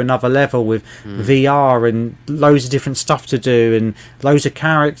everything to another level with VR and loads of different stuff to do and loads of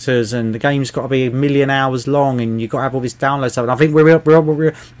characters, and the game's got to be 1 million hours long and you've got to have all this download stuff. And I think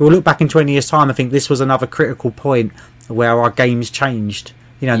we'll look back in 20 years time. I think this was another critical point where our games changed.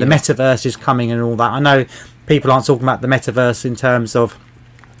 The metaverse is coming and all that. I know people aren't talking about the metaverse in terms of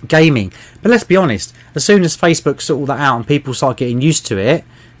gaming, but let's be honest, as soon as Facebook sort all that out and people start getting used to it,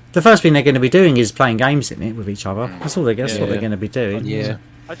 the first thing they're going to be doing is playing games in it with each other. That's all what they're going to be doing.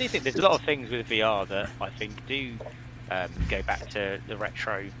 I do think there's a lot of things with VR that I think do go back to the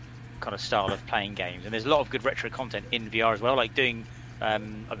retro kind of style of playing games, and there's a lot of good retro content in VR as well, like doing I've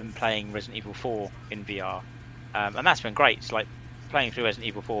been playing Resident Evil 4 in VR, and that's been great. It's like playing through Resident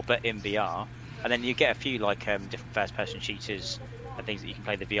Evil 4 but in VR, and then you get a few like different first person shooters and things that you can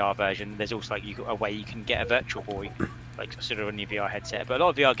play the VR version. There's also like a way you can get a Virtual Boy, like sort of on your VR headset. But a lot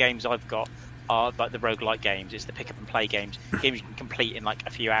of VR games I've got are like the roguelike games. It's the pick up and play games you can complete in like a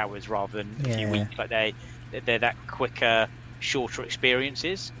few hours rather than a few weeks. Like they're that quicker, shorter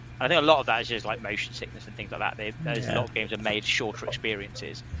experiences. And I think a lot of that is just like motion sickness and things like that. There's a lot of games are made shorter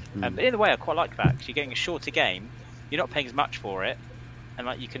experiences. But in a way, I quite like that because you're getting a shorter game. You're not paying as much for it, and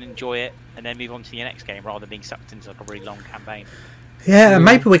like you can enjoy it and then move on to your next game rather than being sucked into like a really long campaign. Yeah,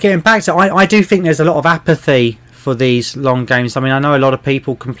 maybe we're getting back to. I do think there's a lot of apathy for these long games. I mean, I know a lot of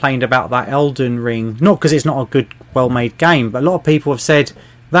people complained about that Elden Ring, not because it's not a good, well-made game, but a lot of people have said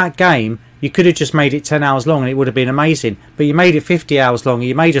that game, you could have just made it 10 hours long and it would have been amazing. But you made it 50 hours long and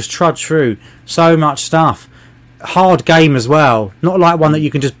you made us trudge through so much stuff. Hard game as well. Not like one that you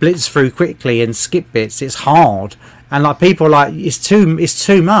can just blitz through quickly and skip bits. It's hard. And like people are like, it's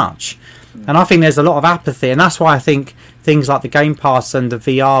too much. And I think there's a lot of apathy, and that's why I think things like the Game Pass and the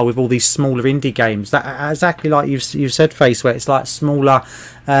VR with all these smaller indie games, that exactly like you've said, Face, where it's like smaller,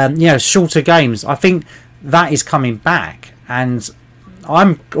 shorter games. I think that is coming back, and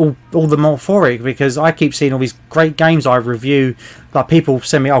I'm all the more for it because I keep seeing all these great games I review. Like people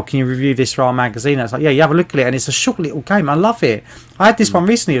send me, "Oh, can you review this for our magazine?" And it's like, yeah, you have a look at it, and it's a short little game. I love it. I had this one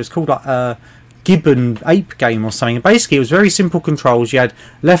recently. It was called like Gibbon Ape game or something. And basically, it was very simple controls. You had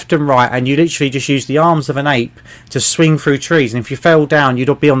left and right, and you literally just used the arms of an ape to swing through trees. And if you fell down,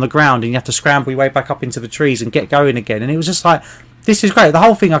 you'd be on the ground, and you have to scramble your way back up into the trees and get going again. And it was just like, this is great. The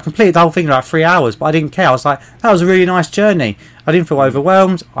whole thing, I completed the whole thing in like 3 hours, but I didn't care. I was like, that was a really nice journey. I didn't feel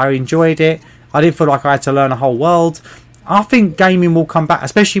overwhelmed. I enjoyed it. I didn't feel like I had to learn a whole world. I think gaming will come back,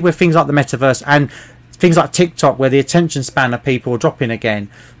 especially with things like the metaverse and things like TikTok, where the attention span of people are dropping again.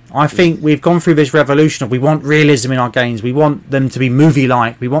 I think we've gone through this revolution of we want realism in our games. We want them to be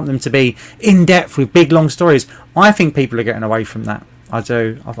movie-like. We want them to be in-depth with big, long stories. I think people are getting away from that. I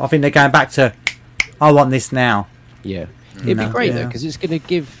do. I think they're going back to, I want this now. Yeah. It'd be great, though, because it's going to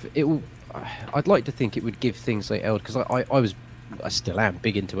give... I'd like to think it would give things like Elden... Because I still am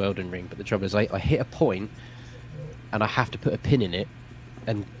big into Elden Ring, but the trouble is I hit a point and I have to put a pin in it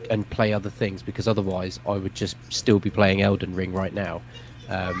and play other things, because otherwise I would just still be playing Elden Ring right now.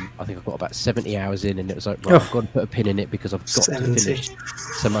 I think I've got about 70 hours in, and it was like, right, I've got to put a pin in it because I've got 70. To finish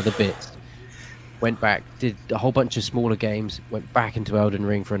some other bits. Went back, did a whole bunch of smaller games, went back into Elden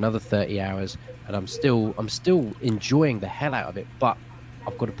Ring for another 30 hours, and I'm still enjoying the hell out of it, but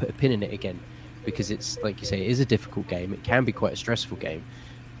I've got to put a pin in it again, because it's, like you say, it is a difficult game. It can be quite a stressful game.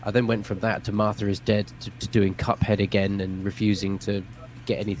 I then went from that to Martha is Dead to doing Cuphead again and refusing to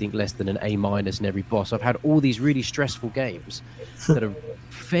get anything less than an A- in every boss. I've had all these really stressful games that are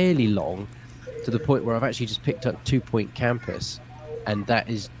fairly long, to the point where I've actually just picked up 2 Point Campus, and that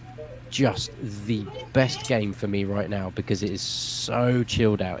is just the best game for me right now because it is so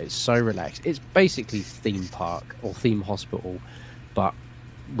chilled out. It's so relaxed. It's basically theme park or theme hospital, but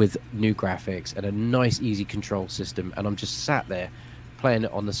with new graphics and a nice easy control system. And I'm just sat there playing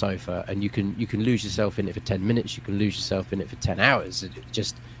it on the sofa, and you can lose yourself in it for 10 minutes, you can lose yourself in it for 10 hours.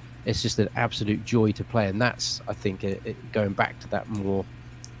 It's just an absolute joy to play. And that's, I think, going back to that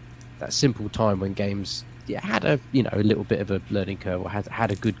simple time when games had a little bit of a learning curve, or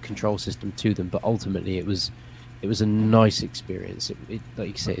had a good control system to them, but ultimately it was a nice experience. It like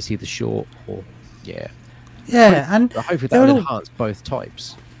you say, it's either short or and hopefully that will enhance both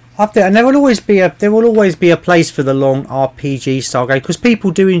types. And there will always be a place for the long RPG style game, because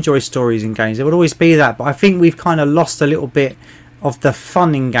people do enjoy stories in games. There will always be that, but I think we've kind of lost a little bit of the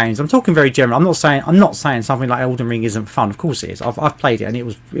fun in games. I'm talking very general. I'm not saying something like Elden Ring isn't fun. Of course it is. I've played it and it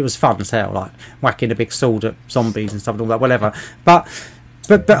was fun as hell, like whacking a big sword at zombies and stuff and all that, whatever. But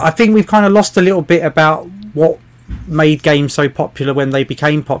I think we've kind of lost a little bit about what made games so popular when they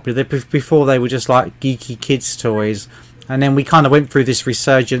became popular. Before they were just like geeky kids toys, and then we kind of went through this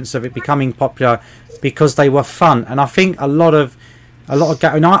resurgence of it becoming popular because they were fun. And I think a lot of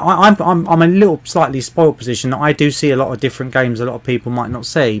games. I'm a little slightly spoiled position. I do see a lot of different games a lot of people might not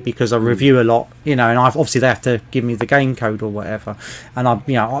see because I review a lot, and obviously they have to give me the game code or whatever, and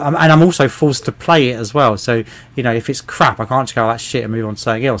I'm also forced to play it as well. So if it's crap, I can't just go that shit and move on to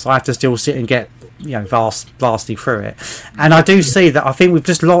something else. I have to still sit and get vastly through it. And I do see that. I think we've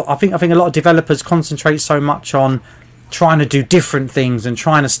just I think a lot of developers concentrate so much on trying to do different things and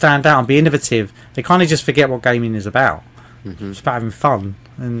trying to stand out and be innovative. They kind of just forget what gaming is about. It's about having fun,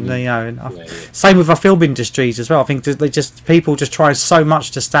 and same with our film industries as well. I think people just try so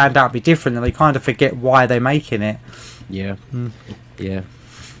much to stand out, be different, that they kind of forget why they're making it.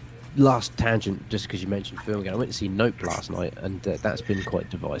 Last tangent, just because you mentioned film again, I went to see Nope last night, and that's been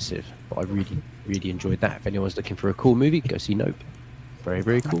quite divisive, but I really enjoyed that. If anyone's looking for a cool movie, go see Nope. Very,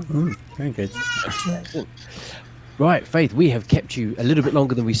 very cool. Very good. Right, Faith, we have kept you a little bit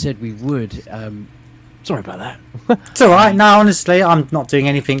longer than we said we would. Sorry about that. It's all right. No, honestly, I'm not doing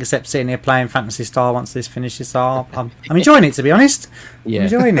anything except sitting here playing Phantasy Star once this finishes. So I'm enjoying it, to be honest. Yeah, I'm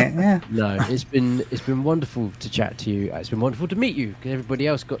enjoying it. Yeah. No, it's been wonderful to chat to you. It's been wonderful to meet you, because everybody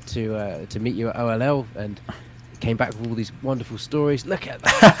else got to meet you at OLL and came back with all these wonderful stories. Look at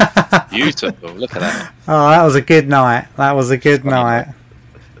that. Beautiful. Look at that. Oh, that was a good night. That's a good night.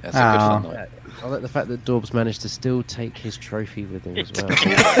 That's a good fun night. I like the fact that Dorbs managed to still take his trophy with him as well.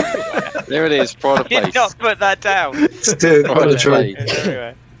 There it is, pride of place. Did not put that down. Pride of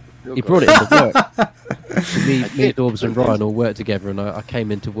place. He brought it into work. Me, Dorbs and Ryan all worked together, and I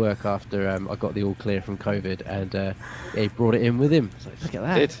came into work after I got the all clear from COVID, and he brought it in with him. So, look at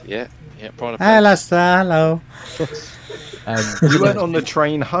that. Yeah, pride of place. Hello. You went on the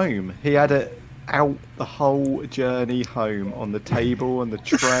train home. He had it out the whole journey home, on the table, on the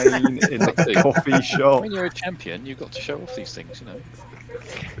train, in the coffee shop. When you're a champion, you've got to show off these things,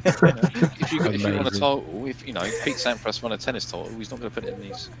 If you won a title, if Pete Sampras won a tennis title, he's not going to put it in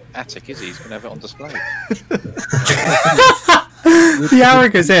his attic, is he? He's going to have it on display. The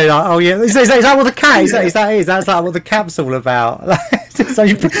arrogance here, like, oh yeah, is that what the cat is? That's like what the cap's all about. So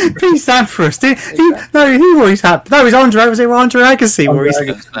Pete Sampras, he always had. No, it was Andre. Was it Andre Agassi?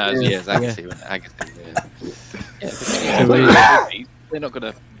 Yes, Agassi. They're not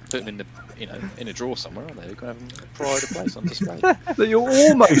going to put him in a drawer somewhere, are they? They're going to have him pride of place on display. So you're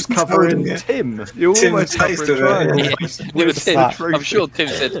almost covering Tim. You're almost covering Tim. I'm sure Tim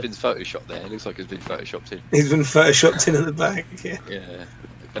said it's been photoshopped there. It looks like it's been photoshopped in. He's been photoshopped in at the back. Yeah.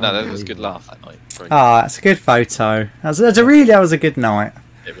 But no, that was a good laugh that night. That's a good photo. That was a good night.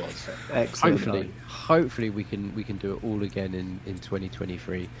 It was. Excellent. Hopefully we can do it all again in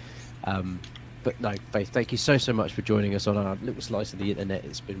 2023. But no, Faith, thank you so much for joining us on our little slice of the internet.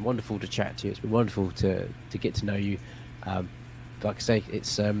 It's been wonderful to chat to you. It's been wonderful to get to know you. Like I say,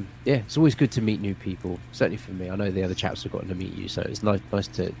 it's always good to meet new people. Certainly for me, I know the other chaps have gotten to meet you, so it's nice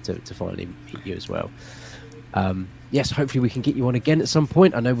to finally meet you as well. Yes, hopefully we can get you on again at some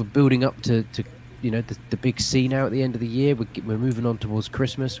point. I know we're building up to the big C now at the end of the year. We're moving on towards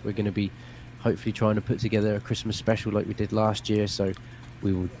Christmas. We're going to be hopefully trying to put together a Christmas special like we did last year. So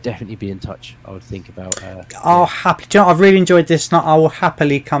we will definitely be in touch. I would think about. I've really enjoyed this night. I will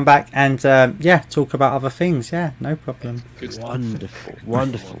happily come back and talk about other things. Yeah, no problem.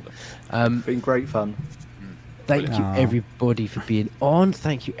 Wonderful. Been great fun. Thank you everybody for being on.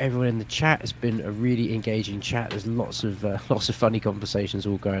 Thank you everyone in the chat. It's been a really engaging chat. There's lots of funny conversations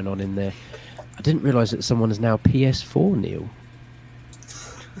all going on in there. I didn't realise that someone is now PS4 Neil.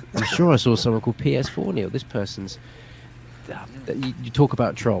 I'm sure I saw someone called PS4 Neil. This person's. You talk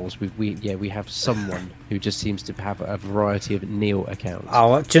about trolls. We have someone who just seems to have a variety of Neil accounts.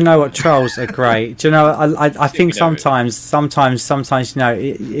 Oh, do you know what? Trolls are great. Do you know? I think sometimes you know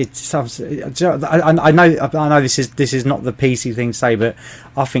I know this is not the PC thing to say, but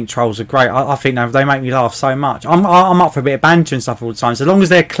I think trolls are great. I think they make me laugh so much. I'm up for a bit of banter and stuff all the time. So long as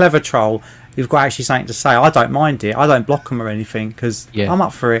they're a clever troll who've got actually something to say, I don't mind it. I don't block them or anything because I'm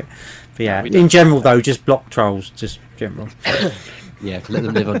up for it. But yeah, in general though, just block trolls. Just general. Yeah, let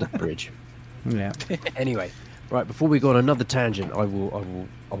them live under the bridge. Yeah. Anyway, right, before we go on another tangent, I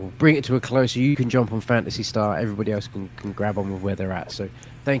will bring it to a close so you can jump on Fantasy Star. Everybody else can grab on with where they're at. So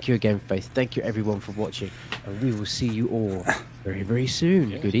thank you again, Faith. Thank you everyone for watching. And we will see you all very, very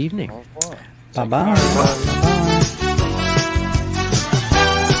soon. Good evening. Bye-bye. Bye-bye.